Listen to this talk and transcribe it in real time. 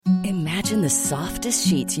Imagine the softest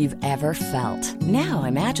sheets you've ever felt. Now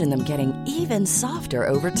imagine them getting even softer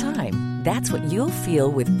over time. That's what you'll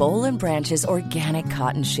feel with Bowl and Branch's organic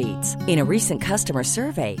cotton sheets. In a recent customer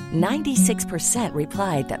survey, 96%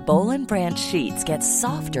 replied that Bowl and Branch sheets get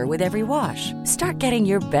softer with every wash. Start getting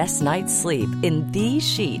your best night's sleep in these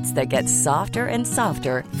sheets that get softer and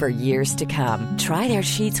softer for years to come. Try their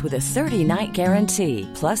sheets with a 30-night guarantee.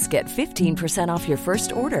 Plus, get 15% off your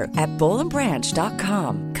first order at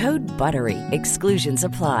bowlandbranch.com. Code BUTTERY. Exclusions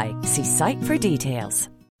apply. See site for details.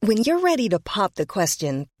 When you're ready to pop the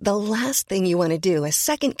question, the last thing you want to do is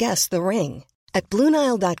second-guess the ring. At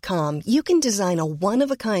BlueNile.com, you can design a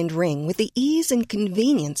one-of-a-kind ring with the ease and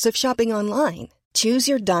convenience of shopping online. Choose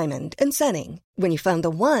your diamond and setting. When you find the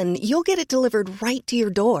one, you'll get it delivered right to your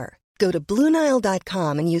door. Go to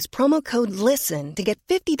BlueNile.com and use promo code LISTEN to get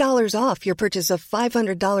 $50 off your purchase of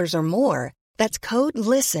 $500 or more. That's code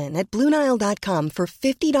LISTEN at BlueNile.com for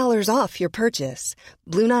 $50 off your purchase.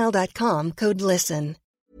 BlueNile.com, code LISTEN.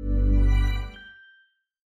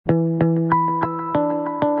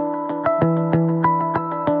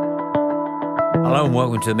 Hello and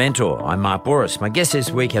welcome to The Mentor. I'm Mark Boris. My guest this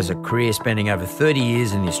week has a career spanning over 30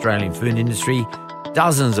 years in the Australian food industry,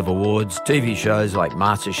 dozens of awards, TV shows like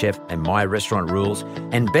MasterChef and My Restaurant Rules,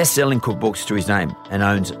 and best-selling cookbooks to his name, and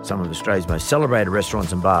owns some of Australia's most celebrated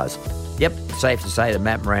restaurants and bars. Yep, safe to say that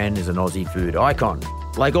Matt Moran is an Aussie food icon.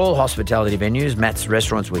 Like all hospitality venues, Matt's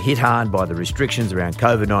restaurants were hit hard by the restrictions around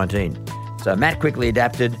COVID-19. So Matt quickly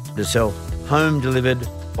adapted to sell home-delivered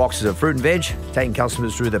boxes of fruit and veg, taking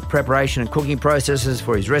customers through the preparation and cooking processes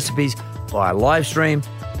for his recipes via live stream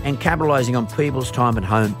and capitalising on people's time at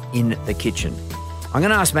home in the kitchen. I'm going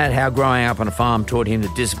to ask Matt how growing up on a farm taught him the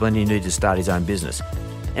discipline he needed to start his own business,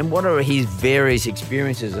 and what are his various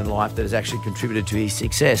experiences in life that has actually contributed to his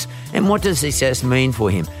success, and what does success mean for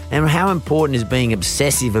him, and how important is being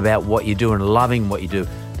obsessive about what you do and loving what you do,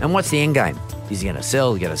 and what's the end game? Is he going to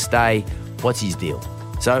sell? Is he going to stay? What's his deal?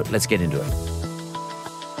 So let's get into it.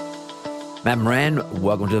 Matt Moran,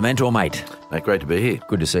 welcome to The Mentor, mate. Mate, great to be here.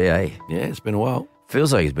 Good to see you, eh? Yeah, it's been a while.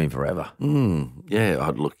 Feels like it's been forever.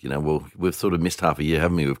 Yeah, look, we've sort of missed half a year,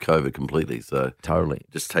 haven't we, with COVID completely. So Totally.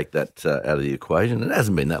 just take that out of the equation. It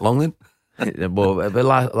hasn't been that long then. Well, but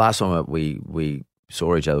last time we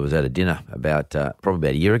saw each other was at a dinner probably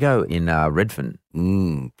about a year ago in Redfern.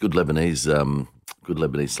 Good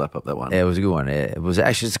Lebanese slap up, that one. Yeah, it was a good one. Yeah. It was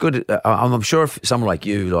actually, it's good. I'm sure if someone like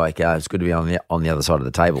you, it's good to be on the other side of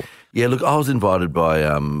the table. Yeah, look, I was invited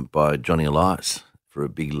by Johnny Elias for a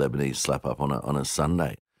big Lebanese slap up on a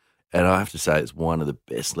Sunday. And I have to say, it's one of the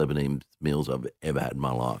best Lebanese meals I've ever had in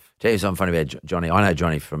my life. Tell you something funny about Johnny. I know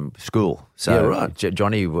Johnny from school. So yeah, right.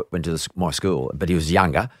 Johnny went to my school, but he was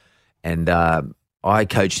younger, and I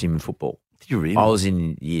coached him in football. Did you really? I was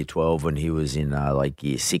in year 12 when he was in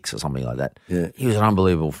year 6 or something like that. Yeah. He was an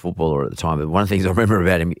unbelievable footballer at the time. But one of the things I remember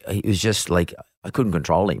about him, he was just like, I couldn't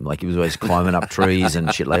control him. Like, he was always climbing up trees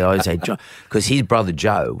and shit. Like, I always say, John, because his brother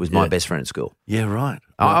Joe was my best friend at school. Yeah, right.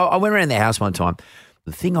 I went around their house one time.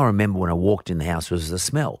 The thing I remember when I walked in the house was the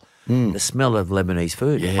smell. The smell of Lebanese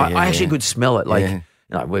food. I actually could smell it. Like,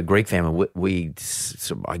 we're a Greek family.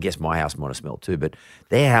 I guess my house might have smelled too, but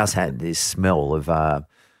their house had this smell of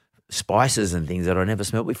spices and things that I never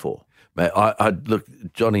smelled before. Mate, I look,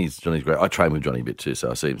 Johnny's great. I train with Johnny a bit too,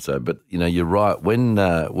 so I see him. So, but you're right. When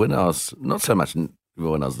I was not so much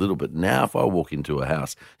when I was little, but now if I walk into a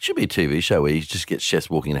house, it should be a TV show where you just get chefs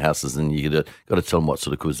walking in houses and you got to tell them what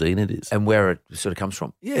sort of cuisine it is and where it sort of comes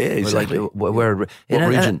from. Yeah, exactly. Like, where what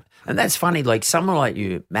region? And that's funny. Like someone like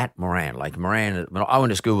you, Matt Moran. Like Moran, I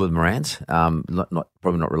went to school with Morans.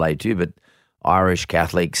 Probably not related to you, but Irish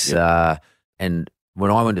Catholics. And when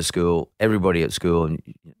I went to school, everybody at school, and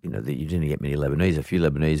you didn't get many Lebanese. A few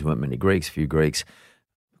Lebanese, weren't many Greeks. A few Greeks,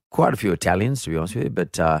 quite a few Italians, to be honest with you.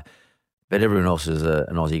 But everyone else is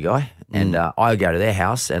an Aussie guy, and I would go to their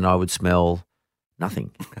house and I would smell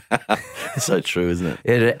nothing. It's so true, isn't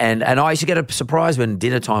it? And I used to get a surprise when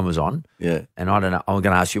dinner time was on. Yeah. And I don't know. I'm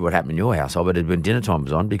going to ask you what happened in your household, but when dinner time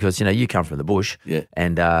was on, because you come from the bush. Yeah.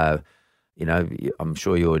 And I'm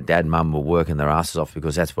sure your dad and mum were working their asses off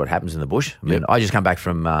because that's what happens in the bush. I mean, I just come back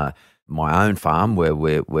from my own farm where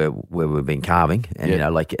we've been carving, and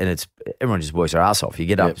and it's everyone just works their ass off. You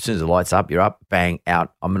get up as soon as the lights up, you're up, bang,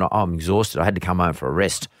 out. I'm exhausted. I had to come home for a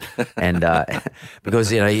rest, and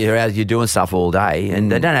because you're out, you're doing stuff all day,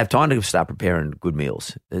 and they don't have time to start preparing good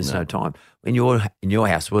meals. There's no time. In your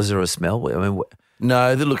house, was there a smell? I mean.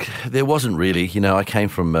 No, look, there wasn't really. I came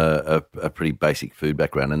from a pretty basic food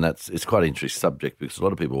background, and it's quite an interesting subject because a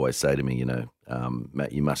lot of people always say to me,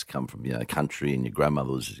 Matt, you must come from country, and your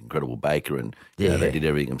grandmother was this incredible baker, and they did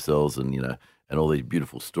everything themselves, and and all these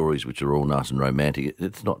beautiful stories, which are all nice and romantic.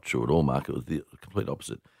 It's not true at all, Mark. It was the complete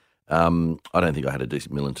opposite. I don't think I had a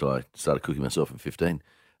decent meal until I started cooking myself at 15.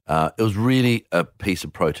 It was really a piece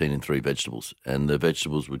of protein in 3 vegetables, and the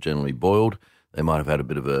vegetables were generally boiled. They might have had a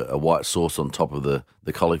bit of a white sauce on top of the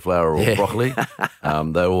cauliflower or broccoli.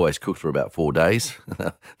 They were always cooked for about 4 days.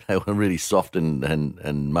 They were really soft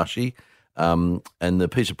and mushy. And the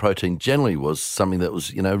piece of protein generally was something that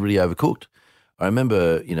was, really overcooked. I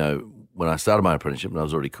remember, when I started my apprenticeship and I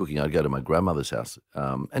was already cooking, I'd go to my grandmother's house.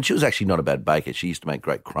 And she was actually not a bad baker. She used to make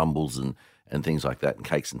great crumbles and things like that, and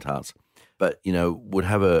cakes and tarts. But, would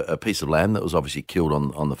have a piece of lamb that was obviously killed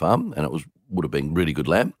on the farm, and would have been really good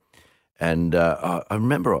lamb. And I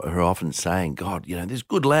remember her often saying, God, there's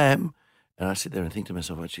good lamb. And I sit there and think to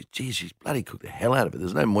myself, geez, she's bloody cooked the hell out of it.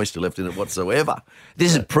 There's no moisture left in it whatsoever.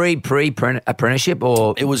 This is pre-apprenticeship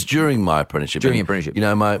or? It was during my apprenticeship. During your apprenticeship.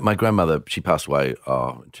 My grandmother, she passed away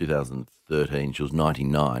in 2013. She was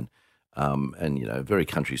 99. And, very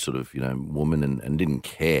country sort of, woman and didn't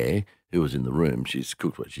care who was in the room. She's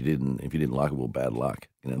cooked what she did, and if you didn't like it, well, bad luck.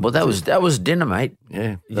 Well, that was dinner, mate.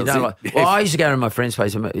 Yeah. Well, I used to go to my friend's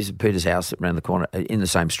place. It was Peter's house around the corner in the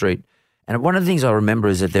same street. And one of the things I remember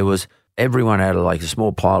is that there was everyone had like a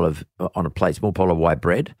small pile of white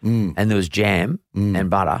bread, and there was jam and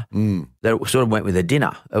butter that sort of went with the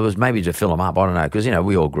dinner. It was maybe to fill them up. I don't know, because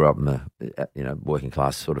we all grew up in the working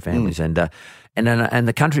class sort of families, and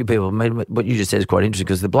the country people. I mean, what you just said is quite interesting,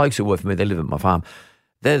 because the blokes who work for me, they live at my farm.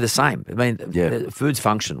 They're the same. I mean, food's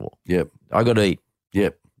functional. Yep. I got to eat.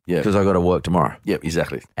 Yep. Because I got to work tomorrow. Yep.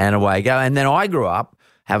 Exactly. And away I go. And then I grew up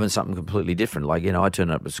having something completely different. Like, I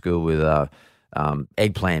turned up at school with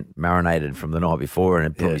eggplant marinated from the night before,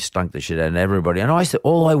 and it probably stunk the shit out of everybody. And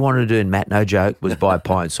all I wanted to do, and Matt, no joke, was buy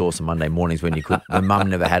pie and sauce on Monday mornings when you could. My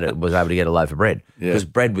mum never was able to get a loaf of bread because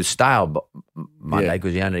bread was stale Monday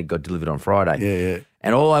because you only got delivered on Friday. Yeah.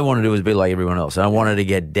 And all I wanted to do was be like everyone else. And I wanted to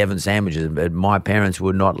get Devon sandwiches, but my parents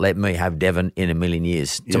would not let me have Devon in a million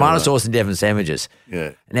years. Tomato sauce and Devon sandwiches.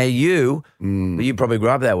 Yeah. Now you probably grew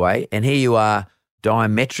up that way, and here you are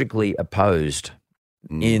diametrically opposed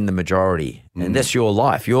in the majority. And that's your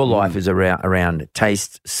life. Your life is around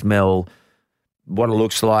taste, smell, what it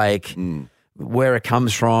looks like, where it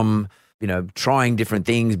comes from, trying different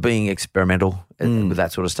things, being experimental with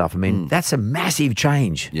that sort of stuff. I mean, that's a massive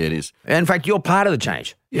change. Yeah, it is. In fact, you're part of the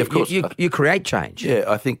change. Yeah, of course. You create change. Yeah,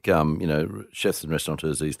 I think, chefs and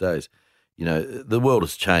restaurateurs these days, the world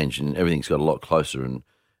has changed and everything's got a lot closer,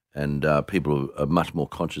 and people are much more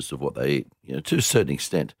conscious of what they eat, to a certain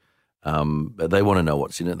extent. But they want to know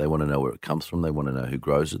what's in it. They want to know where it comes from. They want to know who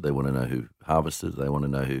grows it. They want to know who harvests it. They want to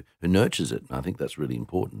know who nurtures it. And I think that's really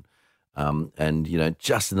important. And,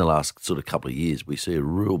 just in the last sort of couple of years, we see a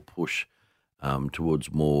real push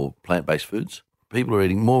towards more plant-based foods. People are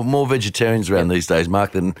eating more vegetarians around these days,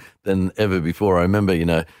 Mark, than ever before. I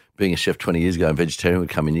remember, being a chef 20 years ago, and vegetarian would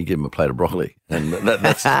come in, you give them a plate of broccoli. And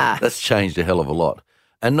that's changed a hell of a lot.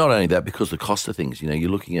 And not only that, because the cost of things, you're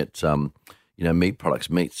looking at meat products.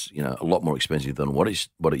 Meat's, a lot more expensive than what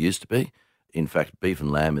it used to be. In fact, beef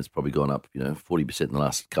and lamb has probably gone up, 40% in the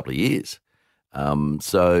last couple of years.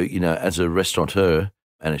 So, as a restaurateur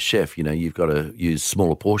and a chef, you've got to use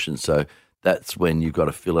smaller portions. So that's when you've got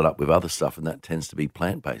to fill it up with other stuff, and that tends to be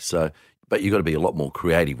plant-based. So, but you've got to be a lot more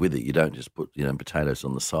creative with it. You don't just put, potatoes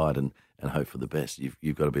on the side and hope for the best.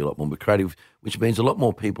 You've got to be a lot more creative, which means a lot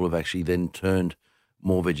more people have actually then turned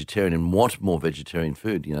more vegetarian and want more vegetarian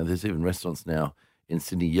food. There's even restaurants now in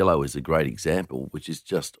Sydney. Yellow is a great example, which is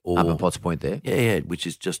just all up in Potts Point there. Yeah, which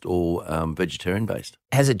is just all vegetarian based.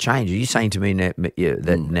 Has it changed? Are you saying to me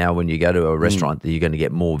that now when you go to a restaurant that you're going to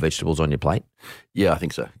get more vegetables on your plate? Yeah, I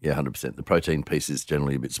think so. Yeah, 100%. The protein piece is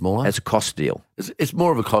generally a bit smaller. It's a cost deal. It's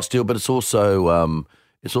more of a cost deal, but it's also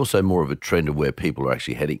more of a trend of where people are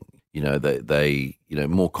actually heading. They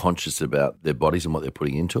more conscious about their bodies and what they're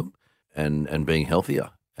putting into them. And being healthier.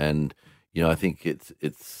 And, I think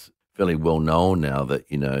it's fairly well known now that,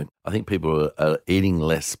 I think people are eating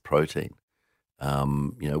less protein,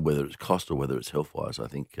 whether it's cost or whether it's health-wise. I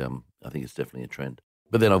think it's definitely a trend.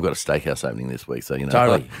 But then I've got a steakhouse opening this week, so,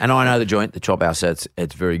 Totally. And I know the joint, the Chop House, it's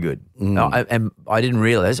very good. And I didn't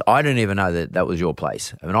realise, I didn't even know that was your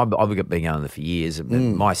place. I mean, I've been going there for years. I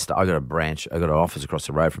got a branch, I got an office across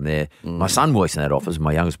the road from there. My son works in that office,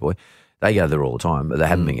 my youngest boy. They go there all the time, but they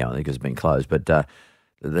haven't been going there because it's been closed. But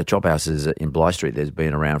the Chop House is in Bly Street. There's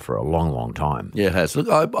been around for a long, long time. Yeah, it has. Look,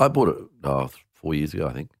 I bought it 4 years ago,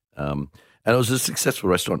 I think. And it was a successful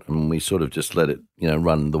restaurant, and we sort of just let it,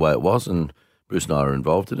 run the way it was. And Bruce and I are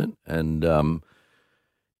involved in it. And,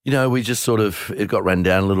 We just it got run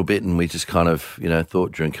down a little bit, and we just kind of,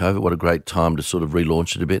 thought during COVID, what a great time to sort of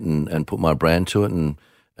relaunch it a bit and put my brand to it, and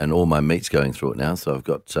all my meat's going through it now. So I've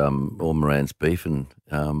got all Moran's beef, and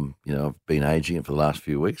I've been aging it for the last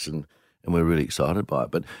few weeks, and we're really excited by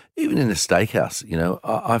it. But even in a steakhouse,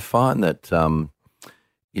 I find that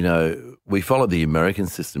we follow the American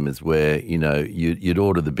system, is where you'd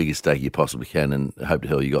order the biggest steak you possibly can and hope to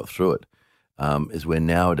hell you got through it. Is where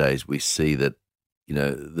nowadays we see that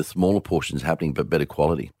the smaller portions happening, but better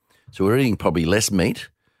quality. So we're eating probably less meat,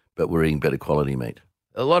 but we're eating better quality meat.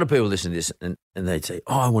 A lot of people listen to this and they'd say,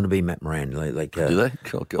 "Oh, I want to be Matt Moran." Do they?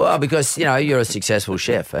 Oh, well, because you're a successful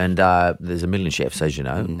chef, and there's a million chefs, as you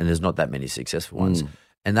know, and there's not that many successful ones,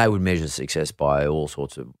 and they would measure success by all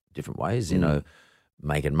sorts of different ways.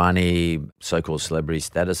 Making money, so-called celebrity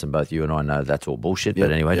status, and both you and I know that's all bullshit.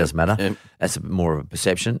 But anyway, it doesn't matter. Yep. That's more of a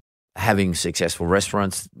perception. Having successful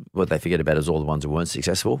restaurants, what they forget about is all the ones who weren't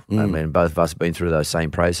successful. I mean, both of us have been through those same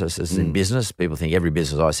processes in business. People think every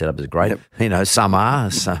business I set up is great. Yep. Some are,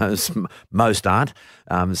 most aren't.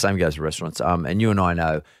 The same goes for restaurants. And you and I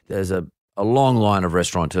know there's a long line of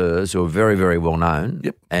restaurateurs who are very, very well known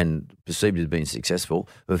and perceived as being successful,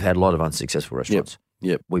 who've had a lot of unsuccessful restaurants.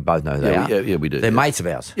 Yep. We both know they are. Yeah, we do. They're mates of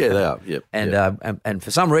ours. Yeah, they are. Yep. And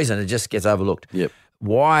for some reason, it just gets overlooked. Yep.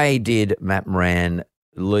 Why did Matt Moran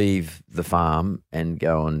leave the farm and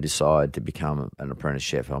go and decide to become an apprentice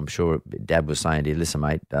chef? I'm sure Dad was saying to you, "Listen,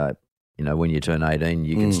 mate, when you turn 18,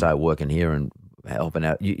 you can start working here and helping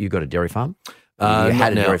out." You got a dairy farm? You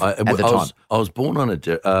had a dairy farm at the time. I was born on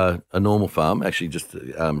a normal farm, actually just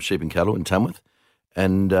sheep and cattle in Tamworth,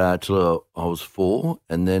 and till I was 4,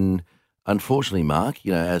 and then unfortunately, Mark,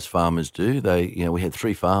 as farmers do, we had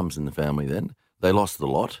 3 farms in the family then. They lost the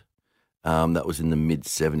lot. That was in the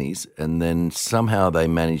mid-'70s, and then somehow they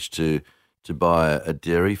managed to buy a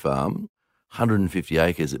dairy farm, 150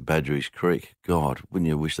 acres at Badgerys Creek. God, wouldn't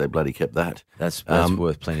you wish they bloody kept that? That's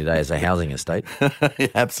worth plenty of days, a housing estate.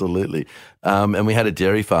 Absolutely. And we had a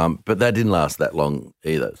dairy farm, but that didn't last that long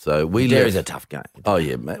either. So dairy's a tough game. Oh,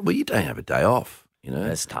 yeah, mate. Well, you don't have a day off,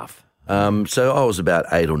 That's tough. So I was about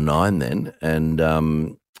 8 or 9 then, and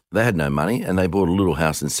they had no money, and they bought a little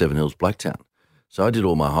house in Seven Hills, Blacktown. So I did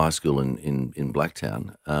all my high school in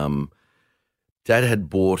Blacktown. Dad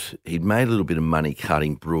he'd made a little bit of money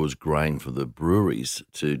cutting brewers' grain for the breweries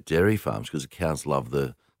to dairy farms because the cows love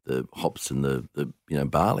the hops and the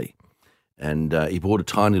barley. And he bought a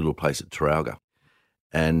tiny little place at Taralga.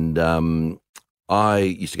 And I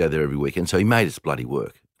used to go there every weekend. So he made us bloody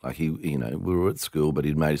work. Like we were at school, but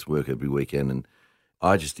he'd made us work every weekend. And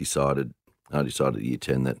I decided at year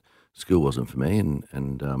 10 that school wasn't for me.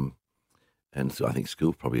 And so I think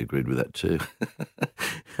school probably agreed with that too.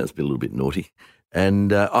 That's been a little bit naughty.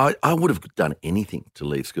 And I would have done anything to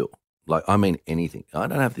leave school. Like, I mean, anything. I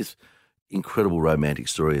don't have this incredible romantic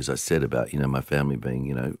story, as I said, about, my family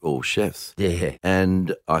being, all chefs. Yeah.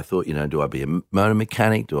 And I thought, do I be a motor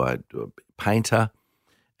mechanic? Do I be a painter?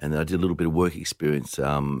 And then I did a little bit of work experience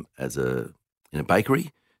as in a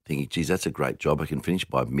bakery, thinking, geez, that's a great job. I can finish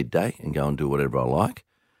by midday and go and do whatever I like.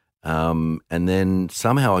 And then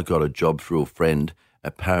somehow I got a job through a friend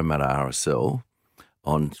at Parramatta RSL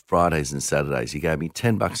on Fridays and Saturdays. He gave me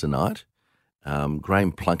 $10 a night.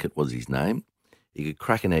 Graham Plunkett was his name. He could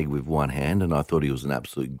crack an egg with one hand, and I thought he was an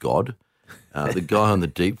absolute god. The guy on the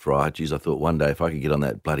deep fryer, geez, I thought one day if I could get on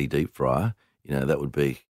that bloody deep fryer, that would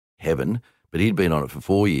be heaven. But he'd been on it for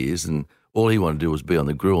 4 years, and all he wanted to do was be on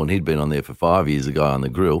the grill, and he'd been on there for 5 years, the guy on the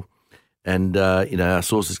grill. And, our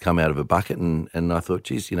sauces come out of a bucket, and I thought,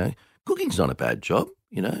 geez, cooking's not a bad job,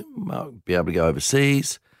 might be able to go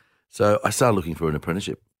overseas. So I started looking for an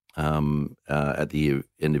apprenticeship at the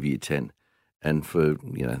end of year 10. And for,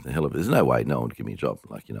 the hell of it, there's no way no one would give me a job.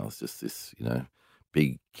 Like, I was just this,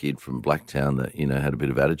 big kid from Blacktown that, had a bit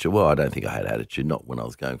of attitude. Well, I don't think I had attitude, not when I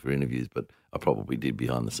was going for interviews, but I probably did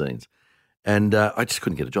behind the scenes. And I just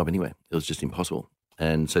couldn't get a job anywhere. It was just impossible.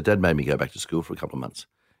 And so Dad made me go back to school for a couple of months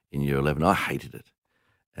in year 11. I hated it.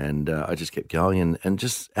 And I just kept going. And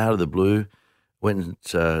just out of the blue, went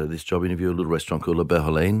to this job interview, a little restaurant called La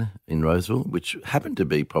Berline in Roseville, which happened to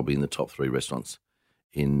be probably in the top 3 restaurants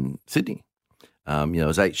in Sydney. It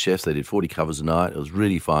was 8 chefs. They did 40 covers a night. It was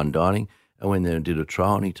really fine dining. I went there and did a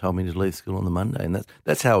trial, and he told me to leave school on the Monday. And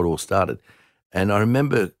that's how it all started. And I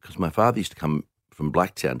remember, because my father used to come from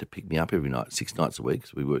Blacktown to pick me up every night, 6 nights a week.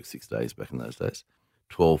 So we worked 6 days back in those days,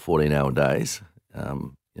 12, 14-hour days.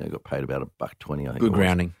 Got paid about $1.20, I think. Good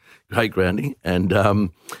grounding. Great grounding. And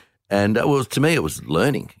to me, it was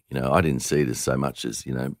learning. I didn't see it as so much as,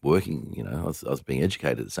 working. I was being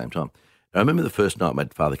educated at the same time. And I remember the first night my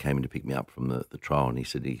father came in to pick me up from the trial, and he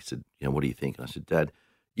said, what do you think? And I said, Dad,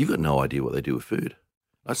 you've got no idea what they do with food.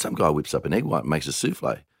 Like some guy whips up an egg white and makes a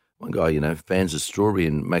souffle. One guy, fans a strawberry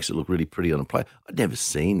and makes it look really pretty on a plate. I'd never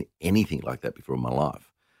seen anything like that before in my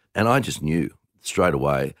life. And I just knew straight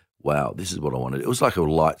away, wow, this is what I wanted. It was like a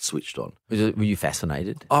light switched on. Were you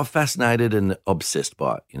fascinated? I'm fascinated and obsessed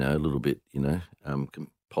by it, a little bit,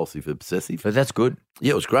 compulsive, obsessive. But that's good.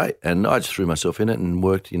 Yeah, it was great. And I just threw myself in it and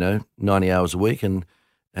worked, 90 hours a week. And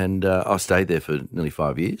I stayed there for nearly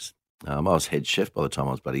 5 years. I was head chef by the time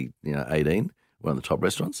I was bloody, 18, one of the top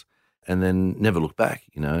restaurants, and then never looked back,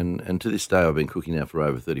 and to this day I've been cooking now for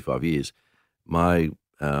over 35 years. My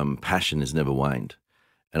passion has never waned.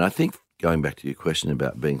 And I think going back to your question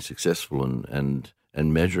about being successful and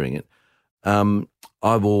measuring it,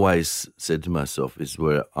 I've always said to myself is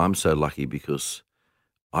where I'm so lucky because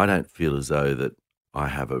I don't feel as though that I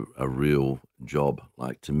have a real job.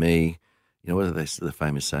 Like to me, what are the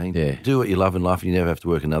famous saying? Yeah. Do what you love in life and you never have to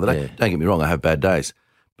work another day. Yeah. Don't get me wrong, I have bad days.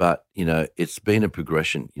 But, it's been a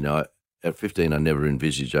progression. At 15, I never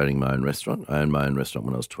envisaged owning my own restaurant. I owned my own restaurant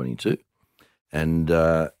when I was 22. And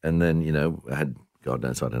then, I had, God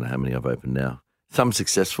knows, I don't know how many I've opened now. Some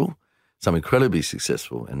successful, some incredibly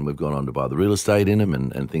successful. And we've gone on to buy the real estate in them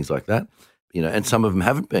and things like that. And some of them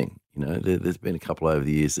haven't been. There's been a couple over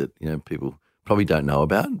the years that, people probably don't know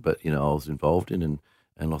about, but, I was involved in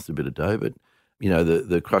and lost a bit of dough. But,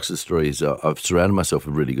 the crux of the story is I've surrounded myself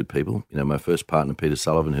with really good people. My first partner, Peter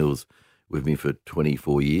Sullivan, who was with me for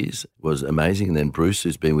 24 years, was amazing. And then Bruce,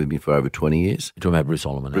 who's been with me for over 20 years. You're talking about Bruce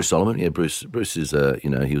Solomon. Bruce Solomon, yeah. Bruce is,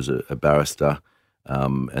 he was a barrister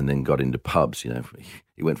and then got into pubs.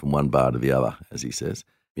 He went from one bar to the other, as he says.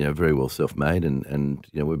 Very well self-made. And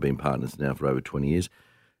we've been partners now for over 20 years.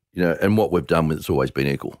 And what we've done with it's always been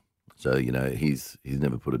equal. So, he's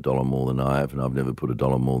never put a dollar more than I have, and I've never put a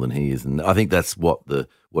dollar more than he is. And I think that's what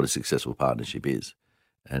a successful partnership is.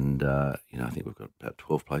 And, I think we've got about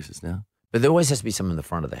 12 places now. But there always has to be someone in the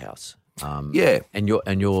front of the house. Yeah.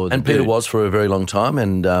 And Peter was for a very long time.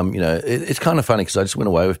 And, it's kind of funny because I just went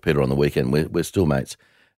away with Peter on the weekend. We're still mates.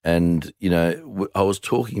 And, I was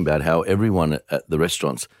talking about how everyone at the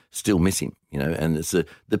restaurants still miss him, and it's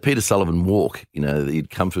the Peter Sullivan walk, he'd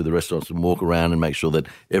come through the restaurants and walk around and make sure that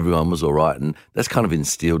everyone was all right. And that's kind of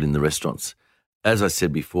instilled in the restaurants. As I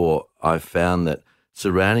said before, I found that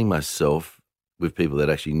surrounding myself with people that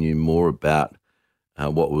actually knew more about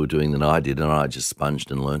what we were doing than I did, and I just sponged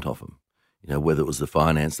and learnt off them, whether it was the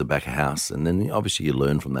finance, the back of house. And then obviously you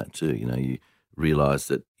learn from that too. You realise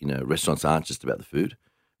that, restaurants aren't just about the food.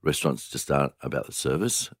 Restaurants just aren't about the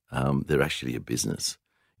service. They're actually a business.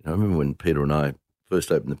 I remember when Peter and I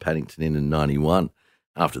first opened the Paddington Inn in 91,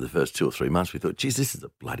 after the first 2 or 3 months, we thought, geez, this is a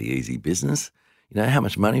bloody easy business. How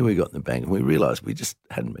much money we got in the bank? And we realised we just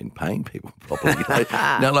hadn't been paying people properly.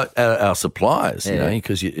 Like our suppliers,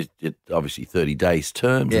 because it obviously 30 days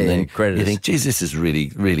terms. And then you think, geez, this is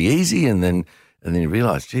really, really easy. And then you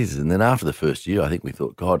realise, Jesus. And then after the first year, I think we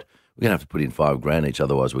thought, God, we're going to have to put in $5,000 each,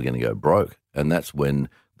 otherwise we're going to go broke. And that's when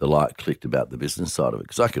the light clicked about the business side of it,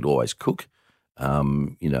 because I could always cook,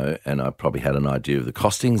 and I probably had an idea of the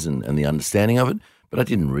costings and the understanding of it, but I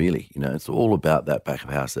didn't really. It's all about that back of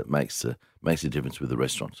house that makes a difference with the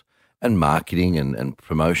restaurants, and marketing and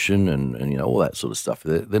promotion and all that sort of stuff.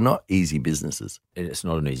 They're not easy businesses. It's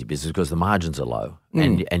not an easy business because the margins are low,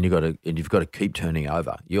 and you've got to keep turning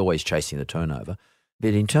over. You're always chasing the turnover.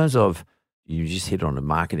 But in terms of, you just hit on the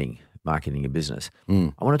marketing a business.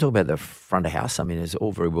 I want to talk about the front of house. I mean, it's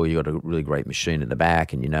all very well. You got a really great machine at the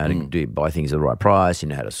back, and you know how to buy things at the right price. You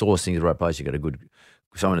know how to source things at the right price. You got a good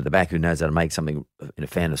someone at the back who knows how to make something in a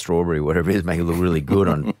fan of strawberry, or whatever it is, make it look really good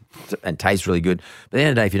and taste really good. But at the end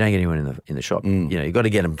of the day, if you don't get anyone in the shop, you got to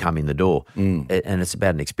get them come in the door, and it's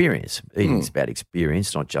about an experience. Eating's about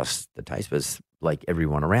experience, not just the taste, but it's like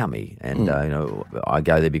everyone around me. And I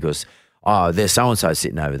go there because there's so and so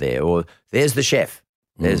sitting over there, or there's the chef.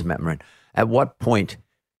 There's Matt Moran. At what point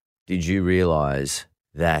did you realise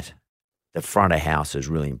that the front of house is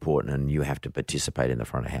really important and you have to participate in the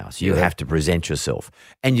front of house? You have to present yourself.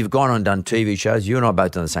 And you've gone on and done TV shows. You and I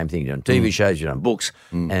both done the same thing. You've done TV shows, you've done books,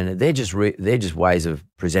 and they're just ways of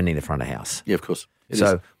presenting the front of house. Yeah, of course.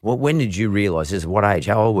 When did you realise this? What age?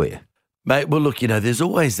 How old were you? Mate, well, look, there's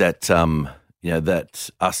always that, that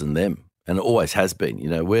us and them. And it always has been.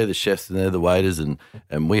 We're the chefs and they're the waiters, and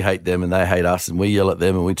we hate them and they hate us, and we yell at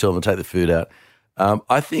them and we tell them to take the food out.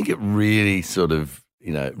 I think it really sort of,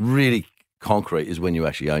 really concrete is when you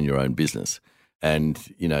actually own your own business, and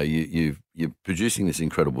you're producing this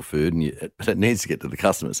incredible food, but it needs to get to the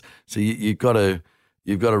customers. So you've got to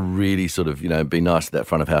really sort of be nice to that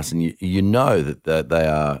front of house, and you know that they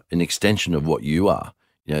are an extension of what you are.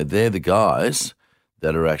 They're the guys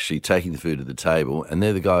that are actually taking the food to the table, and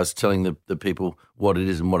they're the guys telling the people what it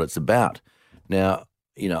is and what it's about. Now,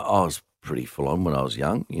 I was pretty full on when I was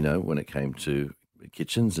young, when it came to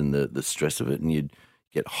kitchens and the stress of it, and you'd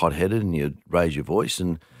get hot-headed and you'd raise your voice,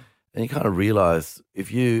 and you kind of realise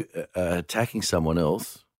if you are attacking someone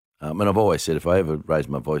else, and I've always said if I ever raised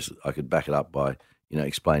my voice, I could back it up by,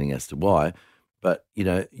 explaining as to why, but,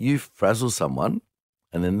 you frazzle someone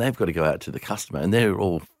and then they've got to go out to the customer and they're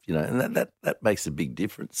all, and that makes a big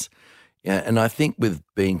difference. Yeah, and I think with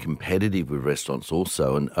being competitive with restaurants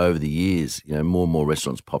also, and over the years, more and more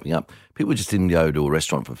restaurants popping up, people just didn't go to a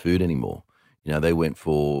restaurant for food anymore. They went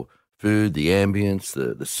for food, the ambience,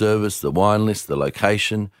 the service, the wine list, the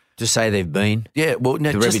location. Just say they've been. Yeah, well,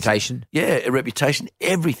 no, reputation. Yeah, a reputation,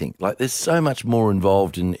 everything. Like there's so much more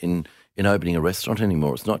involved in opening a restaurant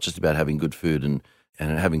anymore. It's not just about having good food and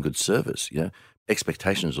having good service.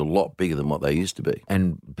 Expectations are a lot bigger than what they used to be.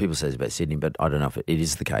 And people say it's about Sydney, but I don't know if it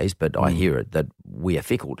is the case, but I hear it that we are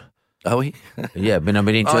fickled. Are we? Yeah, but I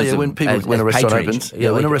mean, in terms of when a restaurant opens,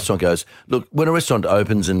 when a restaurant goes, look, when a restaurant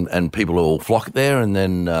opens and people all flock there, and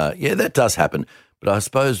then that does happen. But I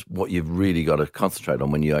suppose what you've really got to concentrate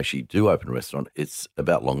on when you actually do open a restaurant, it's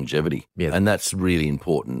about longevity, and that's really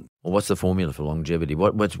important. Well, what's the formula for longevity?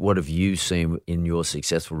 What have you seen in your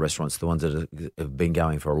successful restaurants, the ones that have been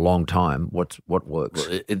going for a long time? What works?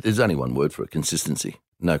 Well, there's only one word for it: consistency,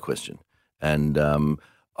 no question. And I'm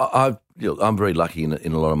very lucky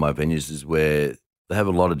in a lot of my venues is where they have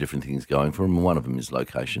a lot of different things going for them. And one of them is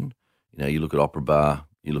location. You look at Opera Bar,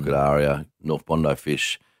 you look at Aria, North Bondi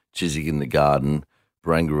Fish, Chiswick in the Garden,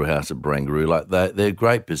 Barangaroo House at Barangaroo. Like they're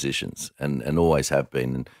great positions and always have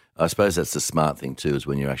been. And I suppose that's the smart thing too, is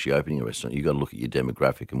when you're actually opening a restaurant, you've got to look at your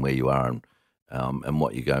demographic and where you are and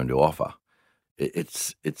what you're going to offer.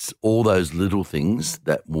 It's all those little things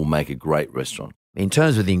that will make a great restaurant. In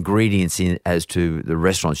terms of the ingredients as to the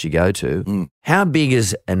restaurants you go to, how big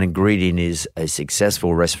is an ingredient is a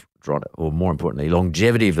successful restaurant, or more importantly,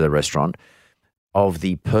 longevity of the restaurant, of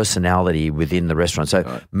the personality within the restaurant? So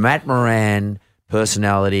right. Matt Moran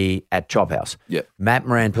personality at Chop House. Yeah. Matt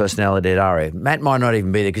Moran personality at Aria. Matt might not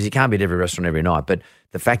even be there because he can't be at every restaurant every night, but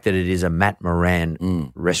the fact that it is a Matt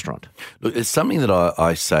Moran restaurant. Look, it's something that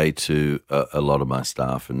I say to a lot of my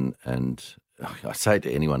staff, and I say it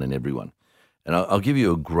to anyone and everyone. And I'll give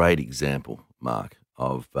you a great example, Mark,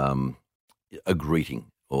 of a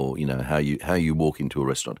greeting, or how you walk into a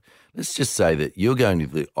restaurant. Let's just say that you're going to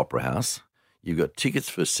the Opera House. You've got tickets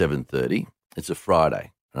for 7:30. It's a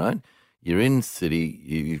Friday, right? You're in city.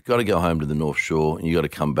 You've got to go home to the North Shore, and you've got to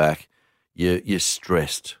come back. You're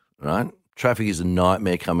stressed, right? Traffic is a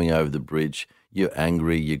nightmare coming over the bridge. You're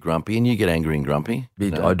angry. You're grumpy, and you get angry and grumpy.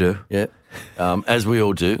 I do. Yeah, as we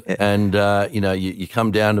all do. And you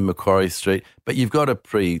come down to Macquarie Street, but you've got a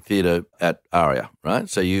pre-theatre at Aria, right?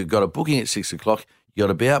 So you've got a booking at 6 o'clock. You got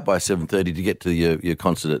to be out by 7:30 to get to your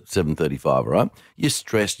concert at 7:35, right? You're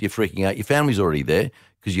stressed, you're freaking out. Your family's already there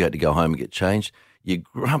because you had to go home and get changed. You're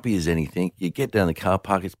grumpy as anything. You get down the car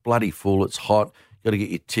park, it's bloody full, it's hot. You got to get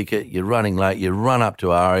your ticket. You're running late. You run up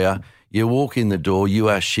to Aria. You walk in the door. You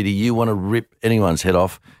are shitty. You want to rip anyone's head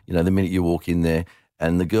off. The minute you walk in there,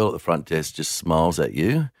 and the girl at the front desk just smiles at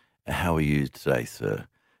you. How are you today, sir?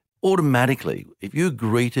 Automatically, if you're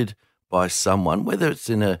greeted by someone, whether it's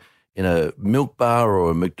in a milk bar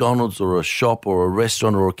or a McDonald's or a shop or a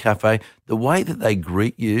restaurant or a cafe, the way that they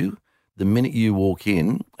greet you the minute you walk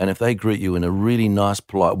in, and if they greet you in a really nice,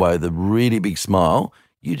 polite way with a really big smile,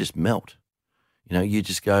 you just melt. You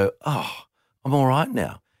just go, oh, I'm all right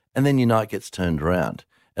now. And then your night gets turned around.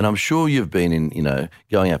 And I'm sure you've been in,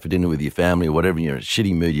 going out for dinner with your family or whatever, and you're in a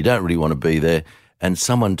shitty mood, you don't really want to be there, and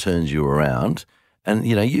someone turns you around. And,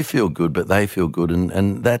 you feel good, but they feel good.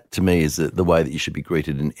 And that, to me, is the way that you should be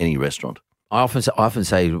greeted in any restaurant. I often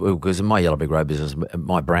say, because in my Yellow Brick Road business,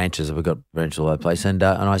 my branches, we've got branches all over the place, and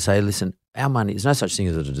I say, listen, our money, there's no such thing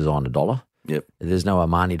as a designer dollar. Yep. There's no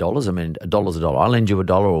Armani dollars. I mean, a dollar's a dollar. I lend you a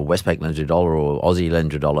dollar, or Westpac lends you a dollar, or Aussie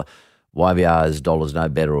lends you a dollar. YBR's dollar's no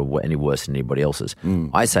better or any worse than anybody else's.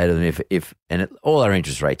 I say to them, all our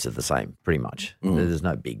interest rates are the same, pretty much. There's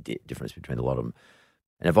no big difference between a lot of them.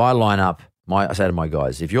 And if I line up, I say to my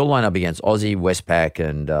guys, if you're lined up against Aussie, Westpac,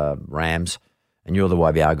 and Rams, and you're the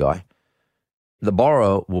YBR guy, the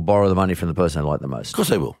borrower will borrow the money from the person they like the most. Of course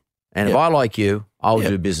they will. And if I like you, I'll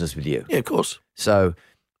do business with you. Yeah, of course. So,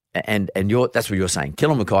 and that's what you're saying. Kill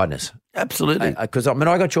them with kindness. Absolutely. Because I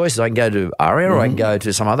got choices. I can go to Aria or I can go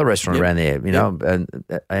to some other restaurant around there,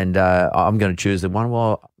 and I'm going to choose the one.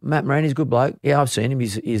 Well, Matt Moran, he's a good bloke. Yeah, I've seen him.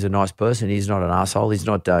 He's a nice person. He's not an asshole. He's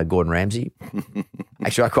not Gordon Ramsay.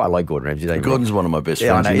 Actually, I quite like Gordon Ramsay. Don't get me wrong. Gordon's one of my best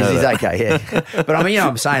Yeah, friends. I know, you know he's that. okay, yeah. But I mean,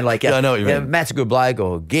 I'm saying like, Yeah, I know what you mean. Matt's a good bloke,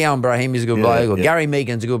 or Guillaume Brahim is a good bloke, or yeah. Gary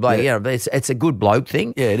Meakin's a good bloke. Yeah, but it's a good bloke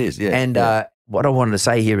thing. Yeah, it is. Yeah, And what I wanted to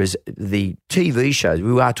say here is the TV shows,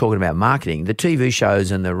 we are talking about marketing, the TV shows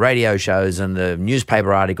and the radio shows and the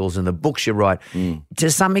newspaper articles and the books you write, to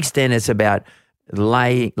some extent it's about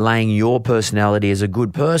laying your personality as a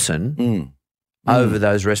good person over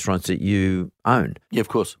those restaurants that you own. Yeah, of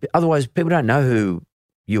course. Otherwise, people don't know who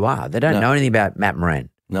you are. They don't know anything about Matt Moran.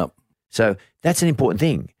 No. So that's an important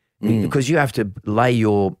thing because you have to lay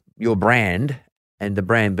your brand, and the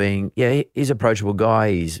brand being, he's an approachable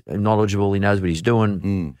guy, he's knowledgeable, he knows what he's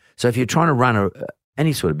doing. So if you're trying to run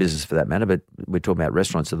any sort of business for that matter, but we're talking about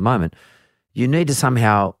restaurants at the moment, you need to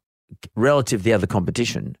somehow, relative to the other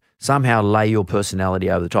competition, somehow lay your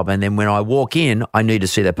personality over the top. And then when I walk in, I need to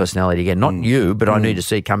see that personality again. Not you, but I need to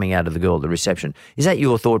see it coming out of the girl at the reception. Is that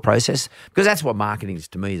your thought process? Because that's what marketing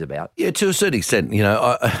to me is about. Yeah, to a certain extent,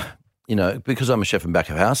 because I'm a chef in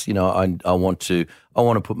back of house, I want to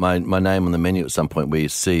put my name on the menu at some point where you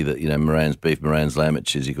see that, Moran's beef, Moran's lamb at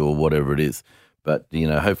Chiswick or whatever it is. But,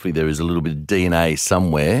 hopefully there is a little bit of DNA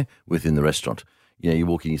somewhere within the restaurant. You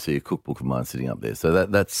walk in, you see a cookbook of mine sitting up there. So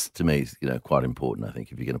that's to me, quite important, I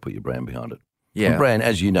think, if you're going to put your brand behind it. Yeah. And brand,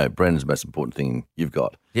 as you know, brand is the most important thing you've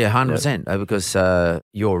got. Yeah, 100%, because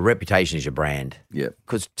your reputation is your brand. Yeah.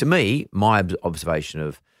 Because to me, my observation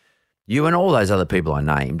of you and all those other people I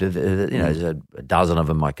named, there's a dozen of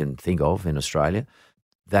them I can think of in Australia,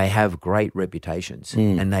 they have great reputations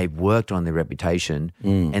and they've worked on their reputation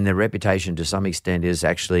and their reputation to some extent is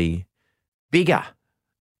actually bigger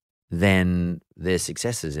than their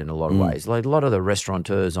successes in a lot of ways. Like a lot of the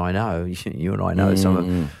restaurateurs I know, you and I know some of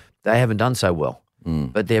them, they haven't done so well.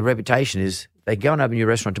 But their reputation is they go and open your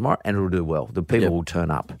restaurant tomorrow and it'll do well. The people will turn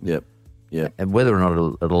up. Yep. Yeah. And whether or not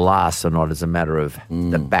it'll last or not is a matter of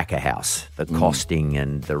the back of house, the costing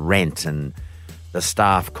and the rent and the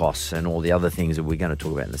staff costs and all the other things that we're going to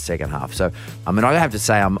talk about in the second half. So, I mean, I have to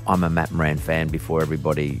say I'm a Matt Moran fan before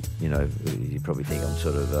everybody, you probably think I'm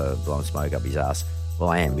sort of blowing smoke up his ass. Well,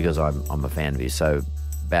 I am because I'm a fan of his. So,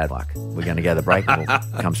 bad luck. We're going to go to the break and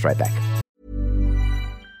we'll come straight back.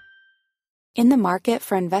 In the market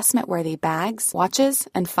for investment-worthy bags, watches,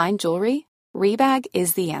 and fine jewelry, Rebag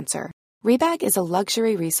is the answer. Rebag is a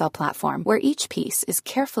luxury resale platform where each piece is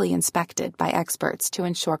carefully inspected by experts to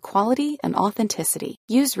ensure quality and authenticity.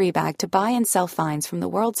 Use Rebag to buy and sell finds from the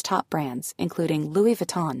world's top brands, including Louis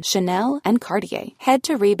Vuitton, Chanel, and Cartier. Head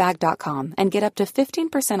to Rebag.com and get up to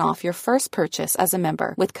 15% off your first purchase as a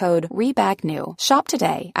member with code REBAGNEW. Shop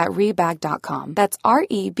today at Rebag.com. That's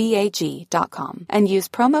REBAG.com. And use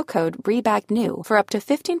promo code REBAGNEW for up to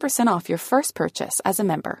 15% off your first purchase as a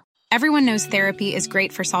member. Everyone knows therapy is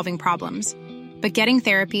great for solving problems, but getting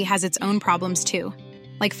therapy has its own problems too,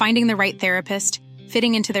 like finding the right therapist,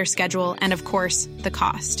 fitting into their schedule, and of course, the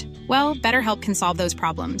cost. Well, BetterHelp can solve those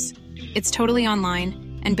problems. It's totally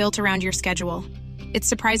online and built around your schedule. It's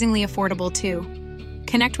surprisingly affordable too.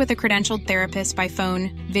 Connect with a credentialed therapist by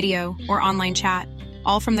phone, video, or online chat,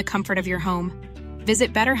 all from the comfort of your home.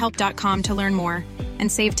 Visit BetterHelp.com to learn more and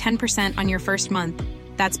save 10% on your first month.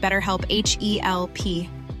 That's BetterHelp, H-E-L-P.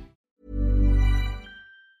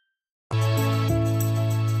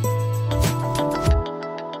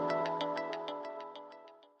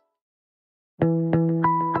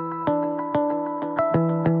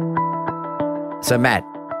 So, Matt,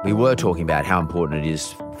 we were talking about how important it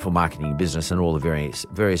is for marketing business and all the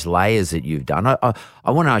various layers that you've done.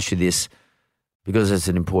 I want to ask you this because it's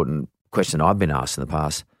an important question I've been asked in the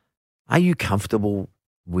past. Are you comfortable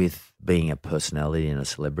with being a personality and a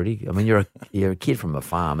celebrity? I mean, you're a kid from a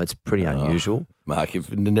farm. It's pretty unusual. Mark,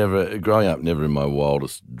 growing up, never in my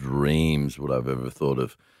wildest dreams would I've ever thought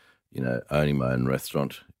of, owning my own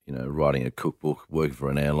restaurant, writing a cookbook, working for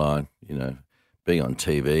an airline, being on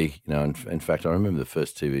TV, in fact, I remember the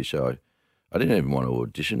first TV show. I didn't even want to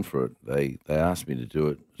audition for it. They asked me to do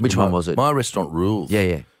it. Which one was it? My Restaurant Rules.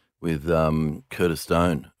 Yeah. With Curtis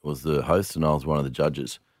Stone was the host, and I was one of the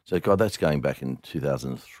judges. So, God, that's going back in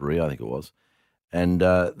 2003, I think it was. And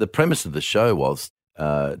the premise of the show was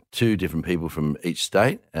two different people from each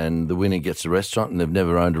state, and the winner gets a restaurant, and they've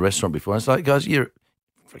never owned a restaurant before. And it's like, guys, you're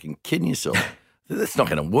freaking kidding yourself. That's not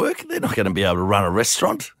going to work. They're not going to be able to run a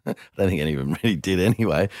restaurant. I don't think any of them really did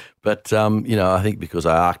anyway. But, I think because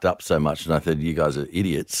I arced up so much and I said, you guys are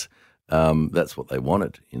idiots, that's what they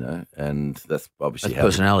wanted, and that's obviously that's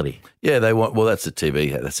personality. They want, well, that's the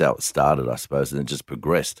TV. That's how it started, I suppose, and it just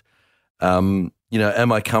progressed. Am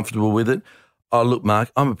I comfortable with it? Oh, look,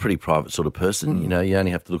 Mark, I'm a pretty private sort of person. You know, you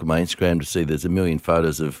only have to look at my Instagram to see there's a million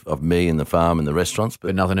photos of me and the farm and the restaurants,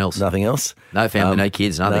 But nothing else. Nothing else. No family, no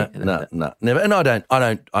kids, nothing. No, never. And I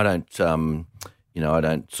don't. You know, I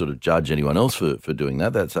don't sort of judge anyone else for doing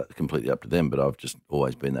that. That's completely up to them. But I've just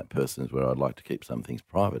always been that person where I'd like to keep some things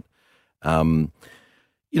private.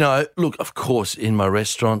 You know, look, of course, in my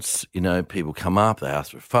restaurants, you know, people come up, they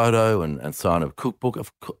ask for a photo and sign a cookbook.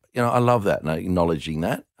 Of course, you know, I love that and acknowledging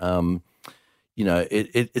that. You know,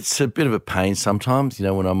 it's a bit of a pain sometimes, you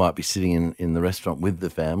know, when I might be sitting in the restaurant with the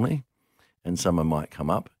family and someone might come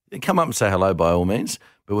up. They come up and say hello by all means,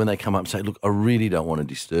 but when they come up and say, look, I really don't want to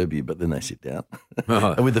disturb you, but then they sit down.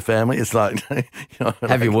 Oh. And with the family, it's like, you know.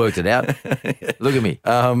 Have you worked it out? Look at me.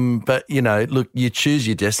 But, you know, look, you choose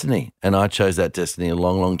your destiny. And I chose that destiny a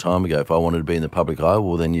long, long time ago. If I wanted to be in the public eye,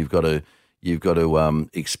 well, then you've got to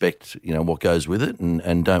expect, you know, what goes with it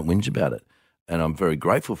and don't whinge about it. And I'm very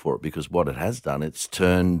grateful for it because what it has done, it's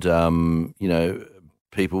turned, you know,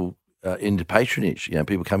 people into patronage, you know,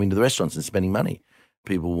 people coming to the restaurants and spending money,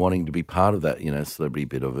 people wanting to be part of that, you know, celebrity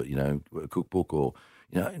bit of it, you know, a cookbook or,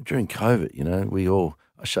 you know, during COVID, you know,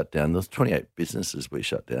 I shut down. There was 28 businesses we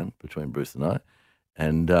shut down between Bruce and I.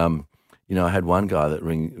 And, you know, I had one guy that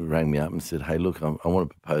rang me up and said, hey, look, I want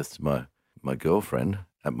to propose to my girlfriend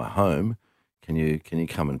at my home. Can you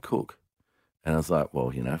come and cook? And I was like,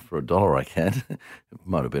 well, you know, for $1 I can. It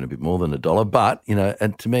might have been a bit more than $1, but, you know,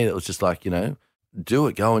 and to me it was just like, you know, do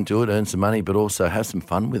it, go and do it, earn some money, but also have some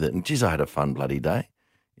fun with it. And geez, I had a fun bloody day.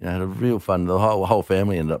 You know, I had a real fun. The whole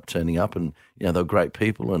family ended up turning up and, you know, they were great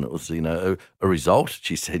people and it was, you know, a result.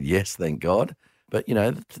 She said yes, thank God. But, you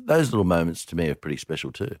know, those little moments to me are pretty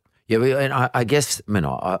special too. Yeah, and I guess, I mean,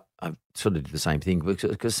 I sort of did the same thing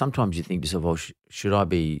because sometimes you think to yourself, well, should I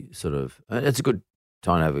be sort of, it's a good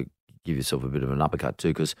time to give yourself a bit of an uppercut too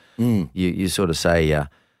because you sort of say, well,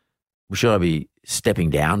 should I be stepping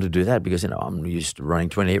down to do that? Because, you know, I'm used to running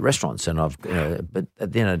 28 restaurants and but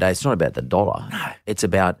at the end of the day, it's not about the dollar. No. It's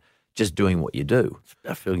about just doing what you do. It's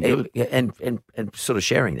about feeling good. And sort of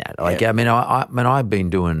sharing that. Like, yeah. I mean, I've been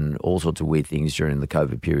doing all sorts of weird things during the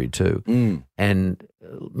COVID period too. And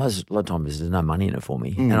a lot of times there's no money in it for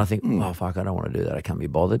me. And I think, oh, fuck, I don't want to do that. I can't be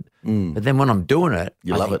bothered. But then when I'm doing it,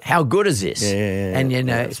 you love it. How good is this? Yeah. And, you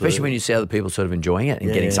know, especially when you see other people sort of enjoying it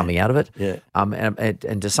and getting something out of it. Yeah.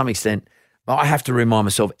 And to some extent, I have to remind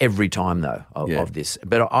myself every time, though, of this.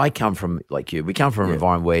 But I come from, like you, we come from an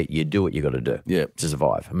environment where you do what you got to do to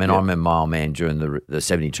survive. I mean, I'm a mile man during the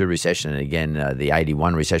 72 recession and again the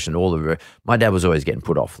 81 recession. My dad was always getting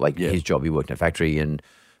put off. Like his job, he worked in a factory and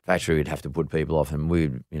factory would have to put people off and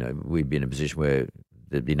we'd be in a position where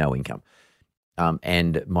there'd be no income.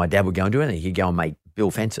 And my dad would go and do anything. He'd go and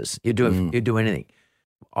build fences. He'd do anything.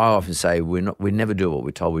 I often say we never do what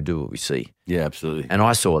we're told, we do what we see. Yeah, absolutely. And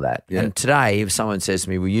I saw that. Yeah. And today, if someone says to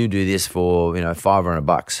me, will you do this for, you know,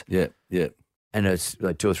 $500? Yeah. And it's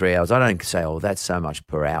like 2 or 3 hours, I don't say, oh, that's so much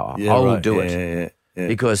per hour. I will do it. Yeah.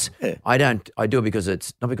 Because I do it because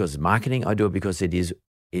it's not because it's marketing, I do it because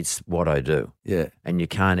it's what I do. Yeah. And you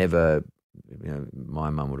can't ever, you know, my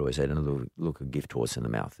mum would always say, don't look a gift horse in the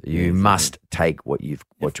mouth. You must take what you're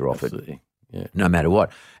offered. Absolutely. Yeah. No matter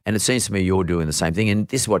what. And it seems to me you're doing the same thing. And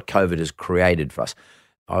this is what COVID has created for us.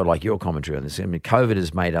 I would like your commentary on this. I mean, COVID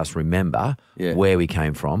has made us remember where we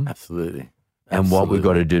came from. Absolutely. And what we've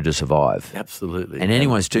got to do to survive. Absolutely. And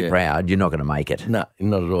anyone's too proud, you're not going to make it. No,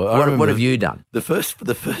 not at all. What have you done? The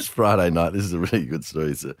first Friday night, this is a really good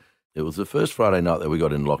story. It was the first Friday night that we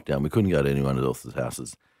got in lockdown. We couldn't go to anyone else's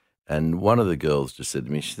houses. And one of the girls just said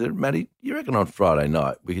to me, she said, Matty, you reckon on Friday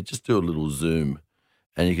night we could just do a little Zoom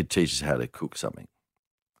and you could teach us how to cook something?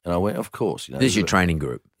 And I went, of course. You know, this is your training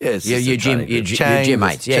group. Yes, your gym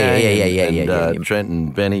mates. Yeah. Trent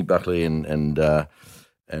and Benny Buckley and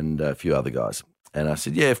a few other guys. And I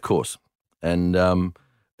said, yeah, of course. And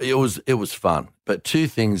it was fun. But two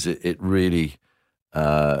things it really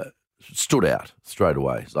stood out straight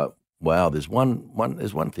away. It's like, wow, there's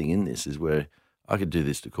one thing in this is where I could do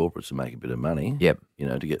this to corporates and make a bit of money. Yep. You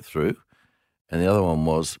know, to get through. And the other one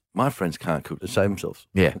was, my friends can't cook to save themselves.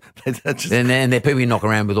 Yeah. And they're people you knock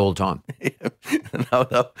around with all the time.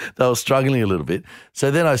 They were struggling a little bit.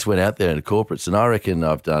 So then I just went out there into corporates, and I reckon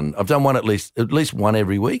I've done one at least one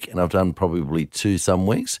every week, and I've done probably 2 some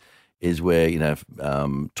weeks, is where, you know,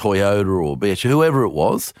 Toyota or BH, whoever it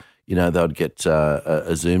was, you know, they'd get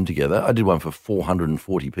a Zoom together. I did one for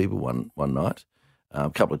 440 people one night, a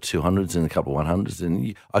couple of 200s and a couple of 100s,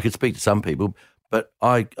 and I could speak to some people, but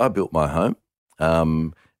I built my home.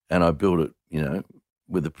 And I built it, you know,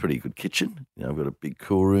 with a pretty good kitchen. You know, I've got a big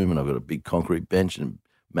cool room and I've got a big concrete bench and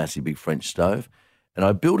a massive big French stove. And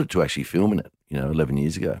I built it to actually film in it, you know, 11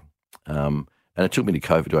 years ago. And And it took me to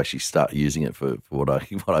COVID to actually start using it for what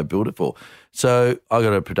I built it for. So I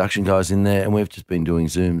got a production guys in there, and we've just been doing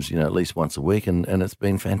Zooms, at least once a week, and it's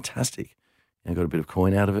been fantastic. I got a bit of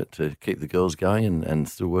coin out of it to keep the girls going and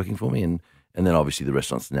still working for me. And then obviously the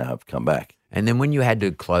restaurants now have come back. And then when you had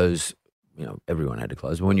to close, everyone had to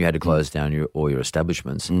close, but when you had to close down all your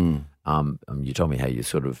establishments, you told me how you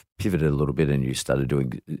sort of pivoted a little bit and you started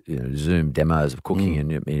doing Zoom demos of cooking and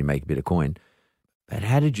you make a bit of coin. But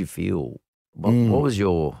how did you feel? What was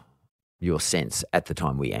your sense at the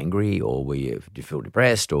time? Were you angry, or did you feel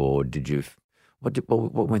depressed, or did you?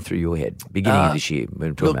 What went through your head beginning of this year?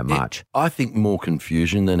 We're talking about March. I think more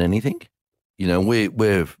confusion than anything. We've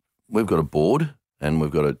got a board and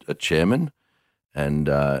we've got a chairman and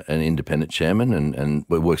an independent chairman, and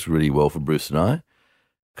it works really well for Bruce and I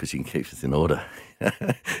because he can keep us in order,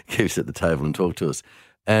 keeps us at the table and talk to us.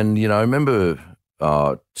 And I remember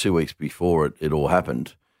 2 weeks before it all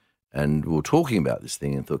happened. And we were talking about this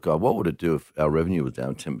thing and thought, God, what would it do if our revenue was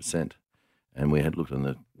down 10%? And we had looked on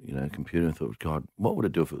the computer and thought, God, what would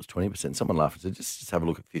it do if it was 20%? Someone laughed and said, just have a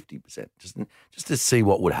look at 50%, just to see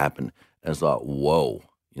what would happen. And it's like, whoa,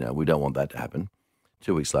 we don't want that to happen.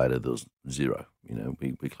 2 weeks later, there was zero.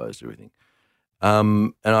 We closed everything.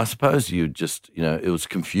 And I suppose it was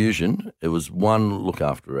confusion. It was one, look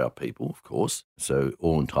after our people, of course. So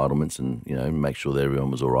all entitlements and, make sure that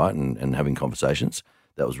everyone was all right and having conversations.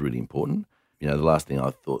 That was really important. The last thing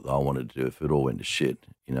I thought that I wanted to do if it all went to shit,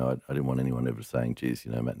 I didn't want anyone ever saying, geez,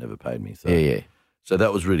 Matt never paid me. So, yeah. So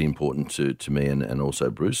that was really important to me and also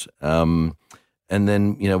Bruce. And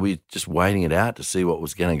then, we just waiting it out to see what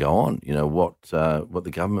was going to go on, what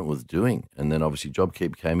the government was doing. And then obviously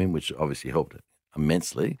JobKeeper came in, which obviously helped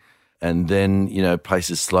immensely. And then,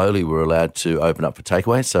 places slowly were allowed to open up for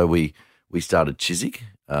takeaway. So we started Chiswick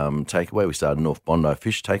takeaway. We started North Bondi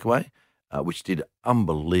Fish takeaway. Which did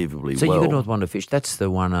unbelievably well. So you got North Bondi Fish. That's the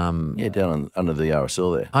one. Down under the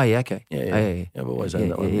RSL there. Oh yeah, okay. Yeah. I've always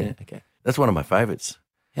owned that one. Yeah, okay. That's one of my favourites.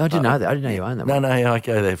 I didn't know that. I didn't know you owned that. No, I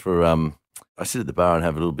go there for. I sit at the bar and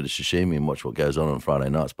have a little bit of sashimi and watch what goes on Friday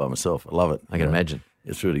nights by myself. I love it. I can imagine.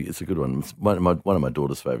 It's a good one. It's one of my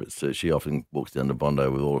daughter's favourites. So she often walks down to Bondi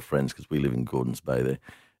with all her friends because we live in Gordons Bay there.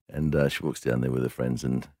 And she walks down there with her friends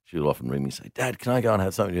and she'll often ring me and say, Dad, can I go and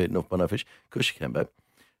have something to eat in North Bondi Fish? Of course you can, babe.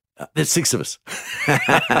 There's 6 of us.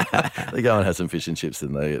 They go and have some fish and chips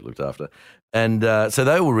and they get looked after. And so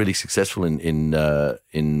they were really successful in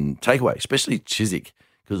takeaway, especially Chiswick,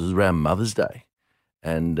 because it was around Mother's Day.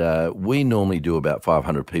 And we normally do about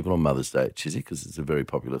 500 people on Mother's Day at Chiswick because it's a very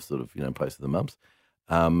popular sort of place for the mums.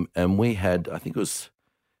 And we had, I think it was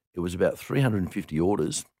about 350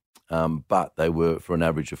 orders, but they were for an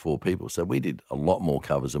average of 4 people. So we did a lot more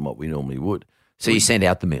covers than what we normally would. So you sent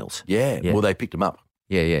out the meals? Yeah. Well, they picked them up.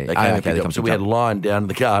 Yeah. They came and picked them up. So we had a line down in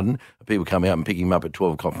the garden of people coming out and picking them up at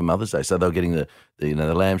 12 o'clock for Mother's Day. So they were getting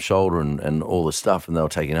the lamb shoulder and all the stuff, and they were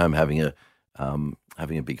taking home having a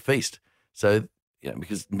big feast. So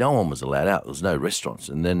because no one was allowed out, there was no restaurants.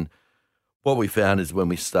 And then what we found is when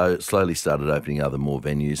we slowly started opening other more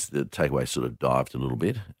venues, the takeaway sort of dived a little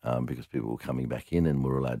bit because people were coming back in and we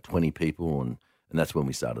were allowed 20 people and that's when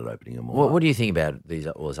we started opening them all. What do you think about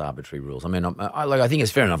all these arbitrary rules? I mean, I think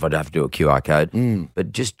it's fair enough I'd have to do a QR code,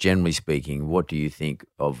 but just generally speaking, what do you think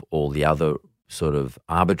of all the other sort of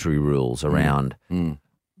arbitrary rules around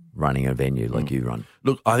running a venue like you run?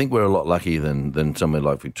 Look, I think we're a lot luckier than somewhere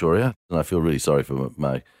like Victoria, and I feel really sorry for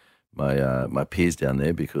my peers down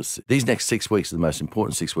there because these next 6 weeks are the most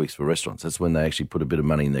important 6 weeks for restaurants. That's when they actually put a bit of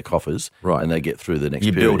money in their coffers, right, and they get through the next.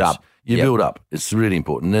 You periods. build up. You build up. It's really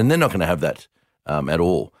important, and they're not going to have that. At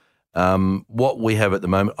all. What we have at the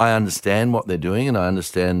moment, I understand what they're doing and I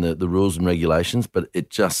understand the rules and regulations, but it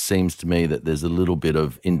just seems to me that there's a little bit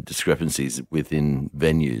of discrepancies within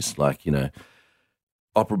venues. Like,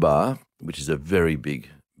 Opera Bar, which is a very big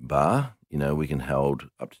bar, we can hold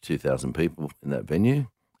up to 2,000 people in that venue.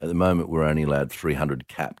 At the moment, we're only allowed 300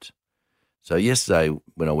 capped. So yesterday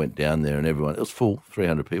when I went down there and it was full,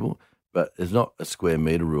 300 people, but there's not a square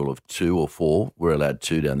metre rule of 2 or 4. We're allowed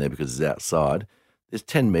 2 down there because it's outside. There's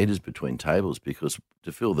 10 metres between tables because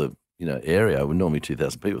to fill the area with normally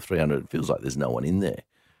 2,000 people, 300, it feels like there's no one in there.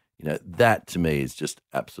 That to me is just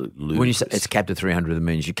absolute ludicrous. When you say it's capped at 300, that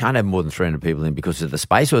means you can't have more than 300 people in because of the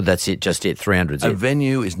space, or that's it, just it, 300's A it?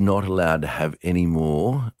 venue is not allowed to have any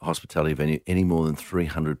more, hospitality venue, any more than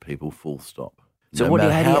 300 people full stop. So no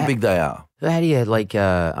matter how big they are. So how do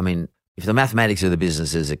you, if the mathematics of the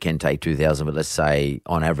business is it can take 2,000, but let's say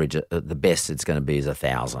on average the best it's going to be is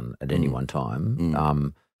 1,000 at any one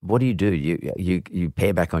time. What do? You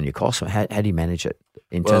pare back on your costs. How do you manage it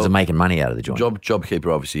in terms of making money out of the joint?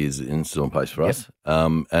 JobKeeper obviously is still in place for us,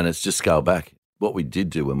 and it's just scaled back. what we did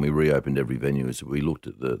do when we reopened every venue is we looked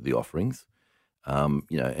at the offerings, and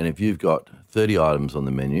if you've got 30 items on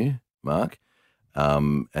the menu, Mark,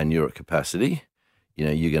 and you're at capacity,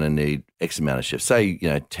 you're going to need X amount of chefs, say,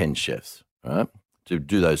 10 chefs, right, to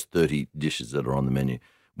do those 30 dishes that are on the menu.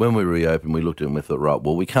 When we reopened, we looked at it and we thought, right,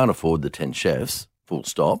 well, we can't afford the 10 chefs, full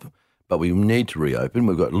stop, but we need to reopen.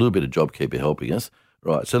 We've got a little bit of JobKeeper helping us,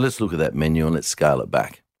 right, so let's look at that menu and let's scale it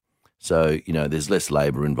back. So, there's less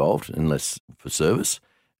labour involved and less for service.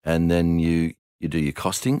 And then you do your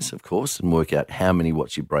costings, of course, and work out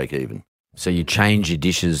what's your break even. So you change your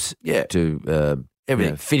dishes to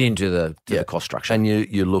everything fit into the cost structure. And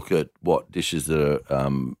you look at what dishes that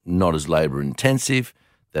are not as labour intensive,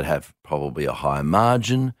 that have probably a higher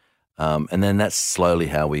margin. And then that's slowly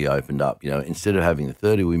how we opened up. Instead of having the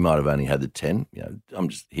 30, we might have only had the 10. I'm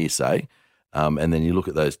just hearsay. And then you look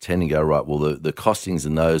at those 10 and go, right, well, the costings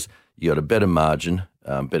in those, you got a better margin,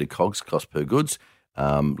 better COGS, cost per goods.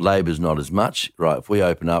 Labour's not as much. Right, if we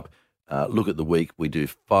open up, look at the week, we do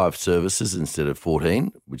 5 services instead of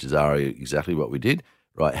 14, which is exactly what we did.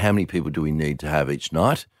 Right, how many people do we need to have each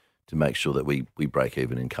night to make sure that we break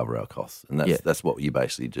even and cover our costs? And that's what you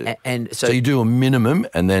basically do. And so you do a minimum,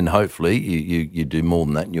 and then hopefully you do more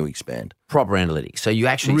than that and you expand. Proper analytics. So you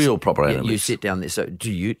actually real proper analytics. You sit down there. So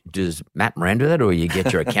does Matt Moran do that, or you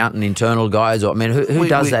get your accountant, internal guys, or who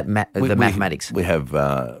does that? The mathematics. We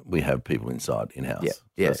have people inside in house.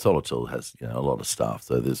 Yeah. So Solotil has a lot of staff.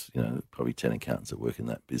 So there's probably 10 accountants that work in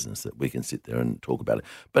that business that we can sit there and talk about it.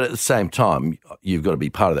 But at the same time, you've got to be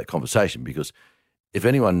part of that conversation, because if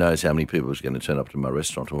anyone knows how many people is going to turn up to my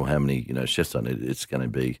restaurant or how many chefs I need, it's going to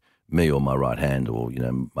be me or my right hand or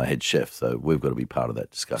my head chef. So we've got to be part of that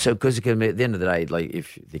discussion. So because at the end of the day, like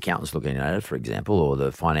if the accountant's looking at it, for example, or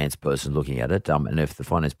the finance person looking at it, and if the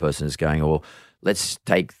finance person is going, well, let's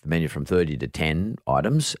take the menu from 30 to 10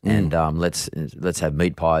 items, and let's have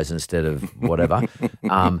meat pies instead of whatever.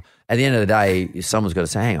 At the end of the day, someone's got to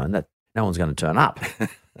say, hang on, no one's going to turn up.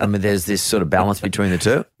 There's this sort of balance between the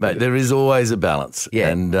two. Mate, there is always a balance. Yeah.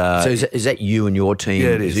 And, so is that you and your team?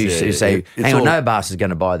 Yeah, it is. You say, hang on, no boss is going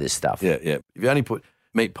to buy this stuff. Yeah. If you only put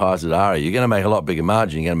meat pies at Aria, you're going to make a lot bigger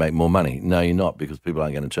margin. You're going to make more money. No, you're not, because people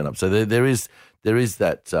aren't going to turn up. So there is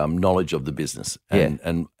that knowledge of the business and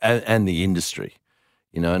the industry.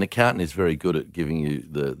 An accountant is very good at giving you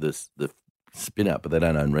the spin out, but they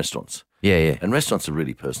don't own restaurants. Yeah. And restaurants are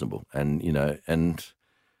really personable. And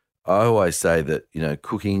I always say that,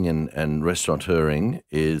 cooking and restaurateuring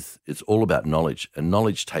it's all about knowledge, and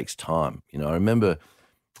knowledge takes time. I remember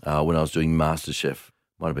when I was doing MasterChef,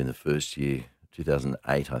 might have been the first year,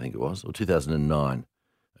 2008, I think it was, or 2009.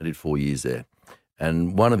 I did 4 years there.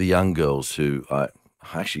 And one of the young girls who I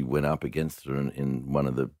actually went up against her in one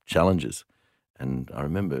of the challenges. And I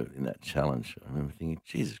remember in that challenge, I remember thinking,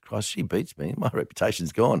 Jesus Christ, she beats me. My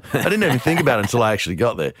reputation's gone. I didn't even think about it until I actually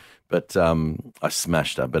got there. But I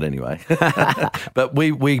smashed her. But anyway, but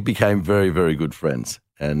we became very, very good friends.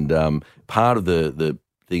 And part of the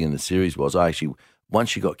thing in the series was once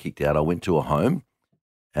she got kicked out, I went to her home,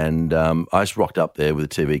 and I just rocked up there with a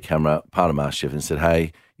TV camera, part of MasterChef, and said,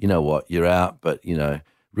 hey, you know what, you're out, but,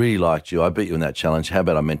 really liked you. I beat you in that challenge. How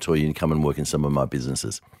about I mentor you and come and work in some of my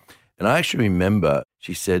businesses? And I actually remember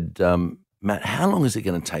she said, Matt, how long is it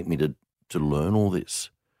going to take me to learn all this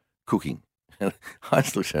cooking? And I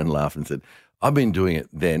just looked at her and laughed and said, I've been doing it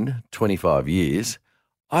then, 25 years.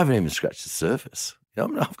 I haven't even scratched the surface.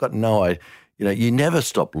 I've got no idea. You never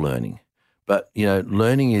stop learning. But,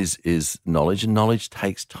 learning is knowledge, and knowledge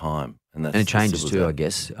takes time. And it changes too, I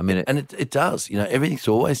guess. It does. Everything's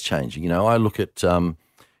always changing. I look at,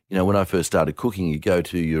 when I first started cooking, you go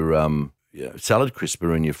to your salad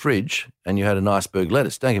crisper in your fridge and you had an iceberg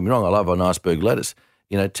lettuce. Don't get me wrong, I love an iceberg lettuce.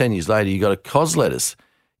 10 years later, you got a cos lettuce.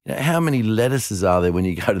 How many lettuces are there when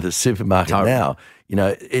you go to the supermarket now?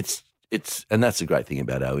 It's and that's the great thing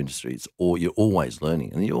about our industry. You're always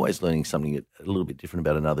learning, and you're always learning something a little bit different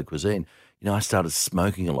about another cuisine. I started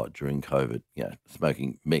smoking a lot during COVID,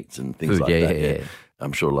 smoking meats and things like that. Yeah.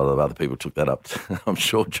 I'm sure a lot of other people took that up, I'm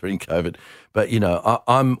sure, during COVID. But,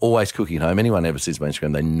 I'm always cooking at home. Anyone ever sees my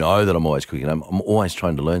Instagram, they know that I'm always cooking at home. I'm always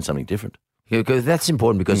trying to learn something different. Yeah, because that's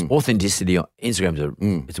important, because authenticity,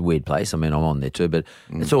 Instagram's it's a weird place. I'm on there too, but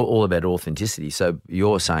it's all about authenticity. So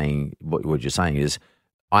you're saying, what you're saying is,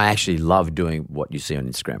 I actually love doing what you see on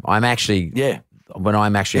Instagram. When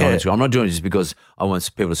I'm actually on Instagram, I'm not doing it just because I want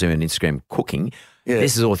people to see me on Instagram cooking. Yeah.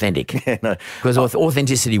 This is authentic. Because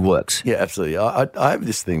authenticity works. Yeah, absolutely. I have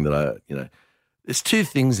this thing that there's two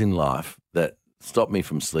things in life that stop me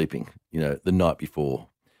from sleeping, the night before.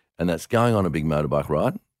 And that's going on a big motorbike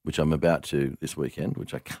ride, which I'm about to this weekend,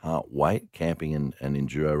 which I can't wait, camping and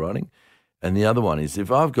enduro riding. And the other one is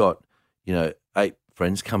if I've got, 8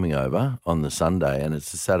 friends coming over on the Sunday and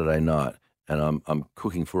it's a Saturday night and I'm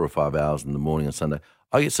cooking 4 or 5 hours in the morning on Sunday,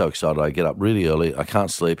 I get so excited. I get up really early. I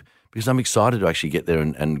can't sleep because I'm excited to actually get there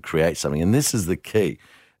and create something. And this is the key.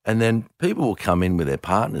 And then people will come in with their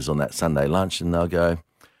partners on that Sunday lunch and they'll go,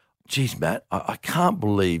 geez, Matt, I can't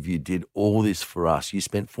believe you did all this for us. You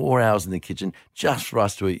spent 4 hours in the kitchen just for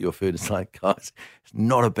us to eat your food. It's like, guys, it's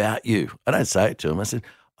not about you. I don't say it to them. I said,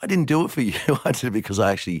 I didn't do it for you. I did it because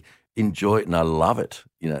I actually enjoy it and I love it.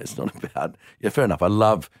 It's not about, fair enough. I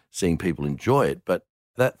love seeing people enjoy it, but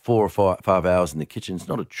that 4 or 5 hours in the kitchen is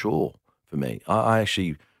not a chore for me. I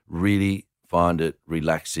actually really find it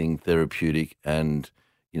relaxing, therapeutic, and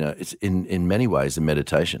it's in many ways a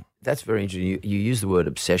meditation. That's very interesting. You used the word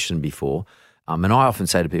obsession before, and I often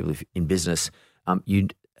say to people in business, a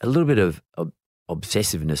little bit of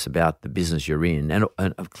obsessiveness about the business you're in,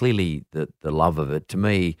 and clearly the love of it. To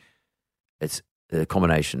me, it's a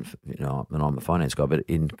combination. And I'm a finance guy, but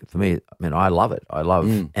for me, I love it. I love,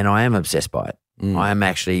 and I am obsessed by it. I am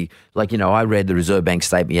actually I read the Reserve Bank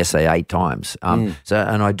statement yesterday 8 times. And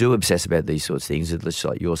I do obsess about these sorts of things. It's just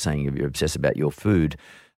like you're saying, if you're obsessed about your food.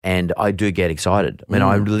 And I do get excited.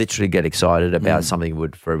 I literally get excited about something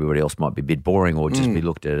that for everybody else might be a bit boring or just be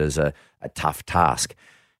looked at as a tough task.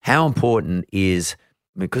 How important is,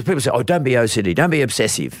 because people say, don't be OCD, don't be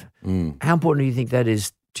obsessive. How important do you think that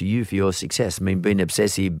is to you for your success? Being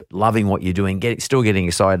obsessive, loving what you're doing, still getting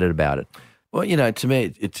excited about it. Well, to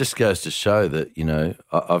me, it just goes to show that,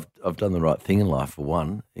 I've done the right thing in life for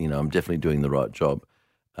one. I'm definitely doing the right job.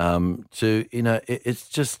 It's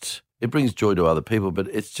just... It brings joy to other people, but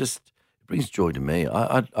it brings joy to me.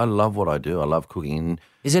 I love what I do. I love cooking.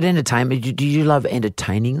 Is it entertainment? Do you love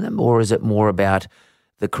entertaining them, or is it more about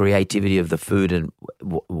the creativity of the food and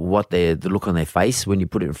what the look on their face when you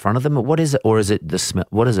put it in front of them? What is it, or is it the smell?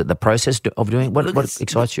 What is it? The process of doing it? What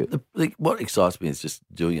excites you? What excites me is just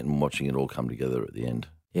doing it and watching it all come together at the end.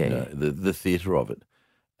 Yeah, the theatre of it.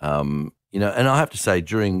 And I have to say,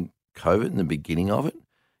 during COVID and the beginning of it,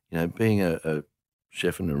 being a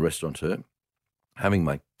chef and a restaurateur, having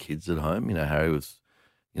my kids at home. Harry was,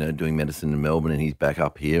 doing medicine in Melbourne and he's back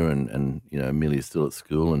up here and Amelia's still at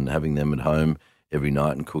school and having them at home every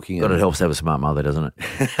night and cooking. But it helps to have a smart mother, doesn't it?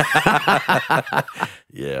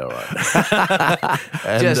 Yeah, all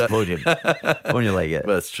right. Just pull your leg out.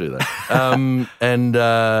 But it's true though. And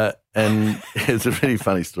it's a really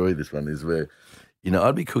funny story, this one, is where,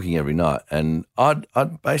 I'd be cooking every night and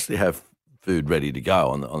I'd basically have food ready to go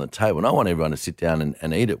on the table. And I want everyone to sit down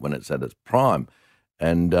and eat it when it's at its prime.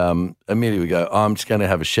 And Amelia would go, I'm just going to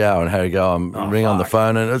have a shower. And Harry go, ring on the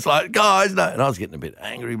phone. And it's like, guys, no. And I was getting a bit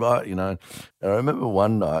angry by it, And I remember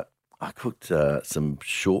one night I cooked some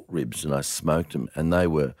short ribs and I smoked them. And they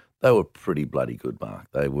were pretty bloody good, Mark.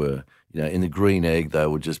 They were, in the green egg, they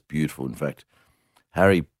were just beautiful. In fact,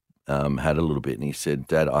 Harry had a little bit and he said,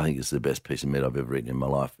 Dad, I think it's the best piece of meat I've ever eaten in my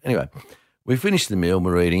life. Anyway, we finished the meal,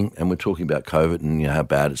 we're eating, and we're talking about COVID and how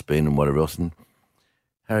bad it's been and whatever else. And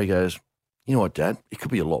Harry goes, you know what, Dad? It could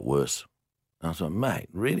be a lot worse. And I was like, mate,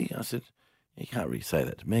 really? I said, you can't really say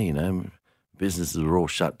that to me, Businesses are all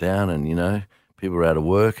shut down and, people are out of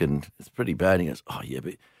work and it's pretty bad. And he goes, oh, yeah,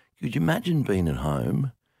 but could you imagine being at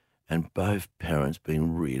home and both parents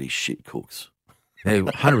being really shit cooks? Yeah,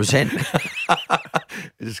 100%.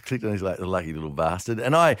 It just clicked on his like the lucky little bastard.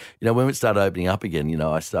 And I, when it started opening up again,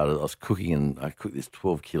 I was cooking and I cooked this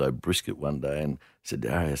 12-kilo brisket one day and said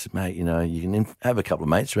to Harry, I said, mate, you can have a couple of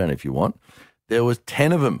mates around if you want. There was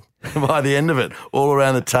 10 of them by the end of it, all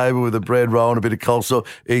around the table with a bread roll and a bit of coleslaw,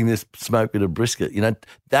 eating this smoked bit of brisket.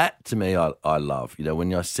 That to me I love.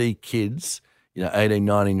 When I see kids, 18,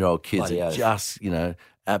 19-year-old kids are just,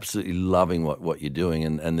 absolutely loving what you're doing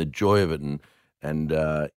and the joy of it. And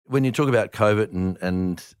when you talk about COVID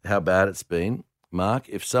and how bad it's been, Mark,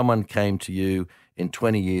 if someone came to you in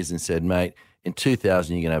 20 years and said, mate, in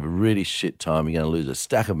 2000 you're going to have a really shit time, you're going to lose a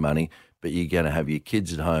stack of money, but you're going to have your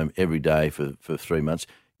kids at home every day for 3 months,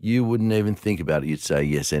 you wouldn't even think about it. You'd say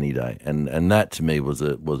yes any day. And that to me was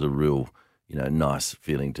a real, nice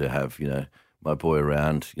feeling to have, my boy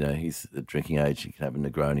around. He's at drinking age. He can have a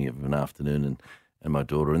Negroni of an afternoon and my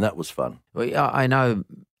daughter, and that was fun. Well, I know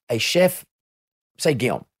a chef, say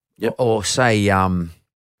Guillaume, yep, or say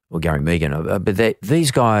Gary Megan, but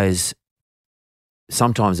these guys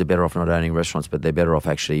sometimes they're better off not owning restaurants, but they're better off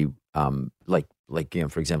actually, like Guillaume,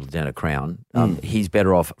 for example, down at Crown. He's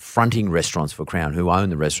better off fronting restaurants for Crown, who own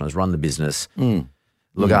the restaurants, run the business,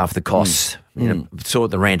 look after the costs,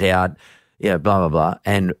 sort the rent out, blah blah blah.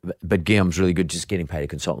 But Guillaume's really good, just getting paid a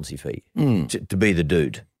consultancy fee to be the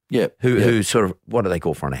dude. Yeah, who sort of, what do they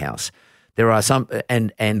call front of house? There are some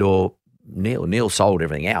or Neil sold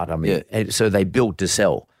everything out. I mean, so they built to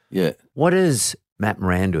sell. Yeah. What is Matt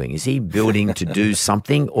Moran doing? Is he building to do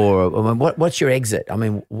something, or I mean, what's your exit? I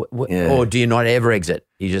mean, or do you not ever exit?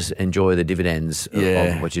 You just enjoy the dividends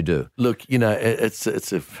of what you do? Look,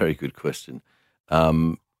 it's a very good question.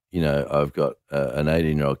 I've got an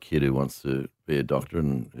 18-year-old kid who wants to be a doctor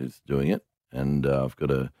and who's doing it, and I've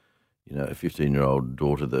got a 15-year-old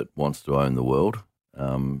daughter that wants to own the world.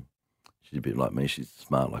 She's a bit like me. She's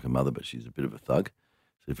smart like her mother, but she's a bit of a thug.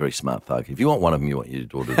 She's a very smart thug. If you want one of them, you want your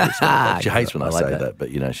daughter to be smart. She hates when I say that,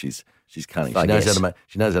 but she's cunning.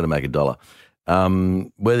 She knows how to make a dollar.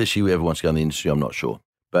 Whether she ever wants to go in the industry, I'm not sure.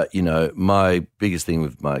 But my biggest thing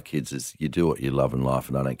with my kids is you do what you love in life,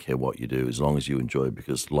 and I don't care what you do as long as you enjoy it,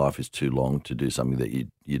 because life is too long to do something that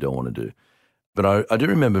you don't want to do. But I do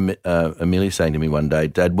remember Amelia saying to me one day,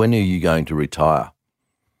 "Dad, when are you going to retire?"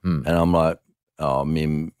 And I'm like, "Oh,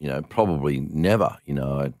 Mim, probably never.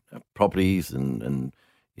 I have properties and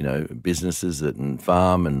businesses and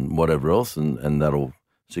farm and whatever else, and that'll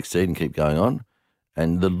succeed and keep going on."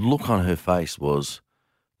 And the look on her face was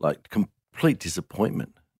like complete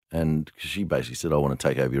disappointment. And she basically said, "I want to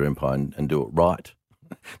take over your empire and do it right."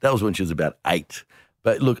 That was when she was about 8.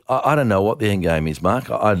 But look, I don't know what the end game is, Mark.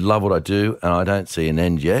 I love what I do, and I don't see an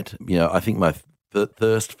end yet. I think my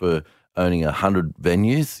thirst for owning 100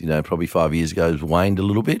 venues, probably 5 years ago, has waned a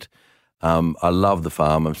little bit. I love the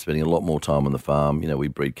farm. I'm spending a lot more time on the farm. We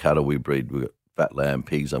breed cattle, we've got fat lamb,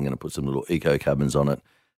 pigs. I'm going to put some little eco cabins on it.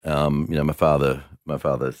 My father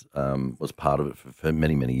was part of it for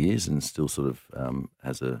many, many years, and still sort of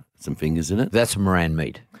has some fingers in it. That's Moran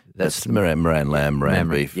meat. That's Moran lamb, Moran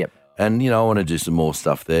beef. Yep. And I want to do some more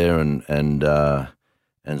stuff there, and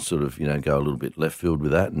sort of go a little bit left field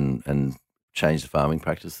with that, and change the farming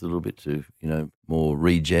practice a little bit to more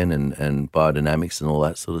regen and biodynamics and all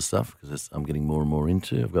that sort of stuff, because I'm getting more and more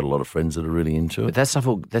into. I've got a lot of friends that are really into it. But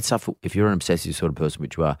that stuff. If you're an obsessive sort of person,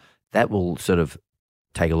 which you are, that will sort of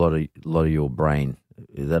take a lot of your brain.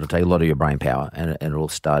 That'll take a lot of your brain power, and it'll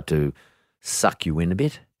start to suck you in a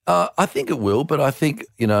bit. I think it will, but I think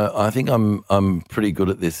I'm pretty good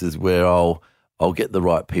at this. Is where I'll get the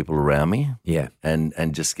right people around me,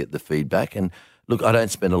 and just get the feedback. And look, I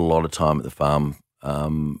don't spend a lot of time at the farm,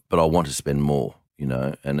 but I want to spend more.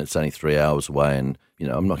 And it's only 3 hours away, and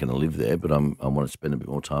I'm not going to live there, but I want to spend a bit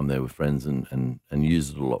more time there with friends and use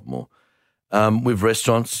it a lot more. With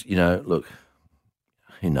restaurants, look,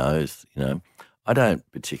 who knows? I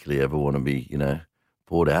don't particularly ever want to be,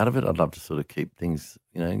 bored out of it. I'd love to sort of keep things,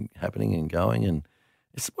 happening and going, and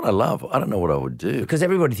it's what I love. I don't know what I would do. Because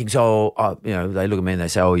everybody thinks, they look at me and they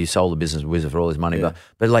say, "Oh, you sold the business Wizard for all this money." Yeah.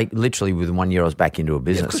 But like literally within 1 year I was back into a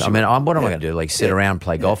business. What am I going to do? Like sit around,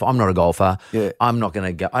 play golf? I'm not a golfer. Yeah. I'm not going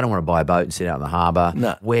to go. I don't want to buy a boat and sit out in the harbour.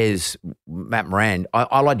 No. Where's Matt Moran?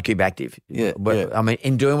 I like to keep active. Yeah, But yeah. I mean,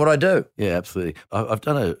 in doing what I do. Yeah, absolutely. I've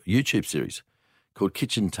done a YouTube series called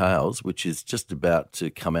Kitchen Tales, which is just about to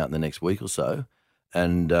come out in the next week or so.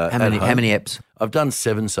 And How many eps? I've done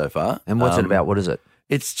 7 so far. And what's it about? What is it?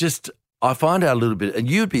 It's just, I find out a little bit, and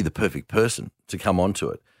you'd be the perfect person to come onto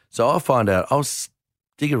it. So I'll find out, I'll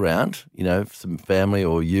dig around, some family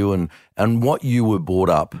or you and what you were brought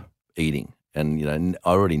up eating. And, I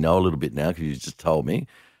already know a little bit now because you just told me.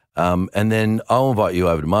 And then I'll invite you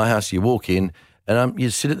over to my house. You walk in and you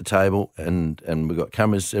sit at the table and we've got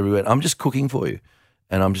cameras everywhere. I'm just cooking for you.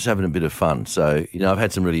 And I'm just having a bit of fun. So, I've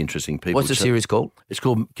had some really interesting people. What's the series called? It's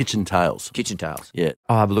called Kitchen Tales. Kitchen Tales. Yeah.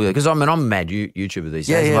 I'll have a look at it. Because, I'm a mad YouTuber these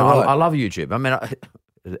days. Yeah, right. I love YouTube. I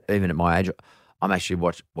mean, even at my age, I'm actually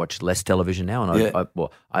watch less television now. And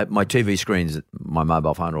my TV screen's my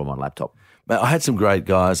mobile phone or my laptop. Mate, I had some great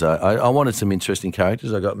guys. I wanted some interesting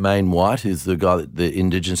characters. I got Maine White, who's the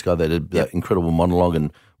Indigenous guy that did that incredible monologue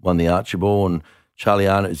and won the Archibald. And Charlie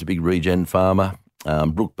Arnott is a big regen farmer.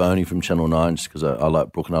 Brooke Boney from Channel 9, just because I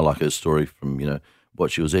like Brooke and I like her story from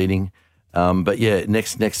what she was eating. But yeah,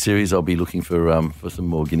 next series I'll be looking for some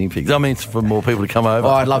more guinea pigs. I mean, for more people to come over.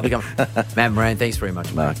 Oh, I'd love to come. Matt Moran, thanks very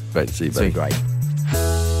much, Mark. Great to see you, buddy. So great.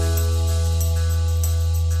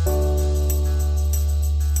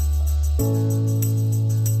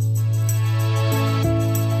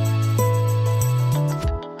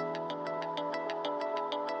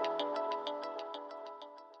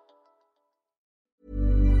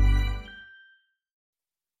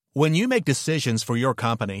 When you make decisions for your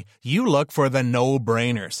company, you look for the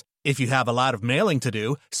no-brainers. If you have a lot of mailing to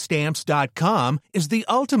do, Stamps.com is the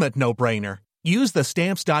ultimate no-brainer. Use the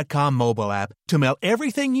Stamps.com mobile app to mail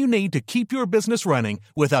everything you need to keep your business running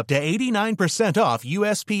with up to 89% off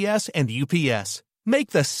USPS and UPS.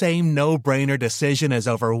 Make the same no-brainer decision as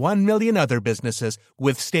over 1 million other businesses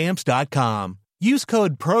with Stamps.com. Use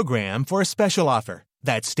code PROGRAM for a special offer.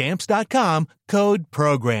 That's Stamps.com, code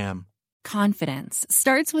PROGRAM. Confidence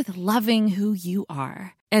starts with loving who you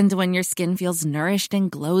are. And when your skin feels nourished and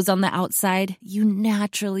glows on the outside, you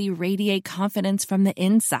naturally radiate confidence from the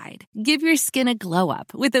inside. Give your skin a glow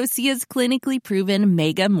up with Osea's clinically proven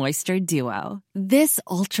Mega Moisture Duo. This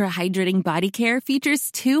ultra-hydrating body care features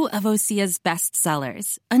two of Osea's best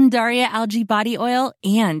sellers, Undaria Algae Body Oil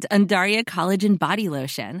and Undaria Collagen Body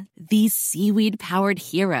Lotion. These seaweed-powered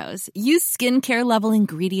heroes use skincare-level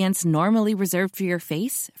ingredients normally reserved for your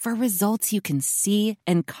face for results you can see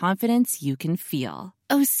and confidence you can feel.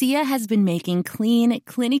 Osea has been making clean,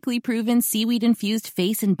 clinically proven seaweed-infused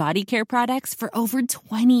face and body care products for over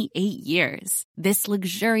 28 years. This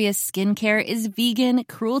luxurious skincare is vegan,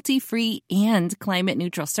 cruelty-free, and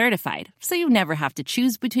climate-neutral certified, so you never have to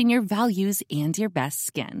choose between your values and your best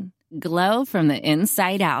skin. Glow from the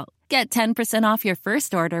inside out. Get 10% off your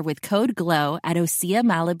first order with code GLOW at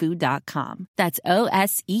OseaMalibu.com. That's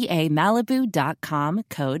OSEA Malibu.com,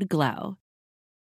 code GLOW.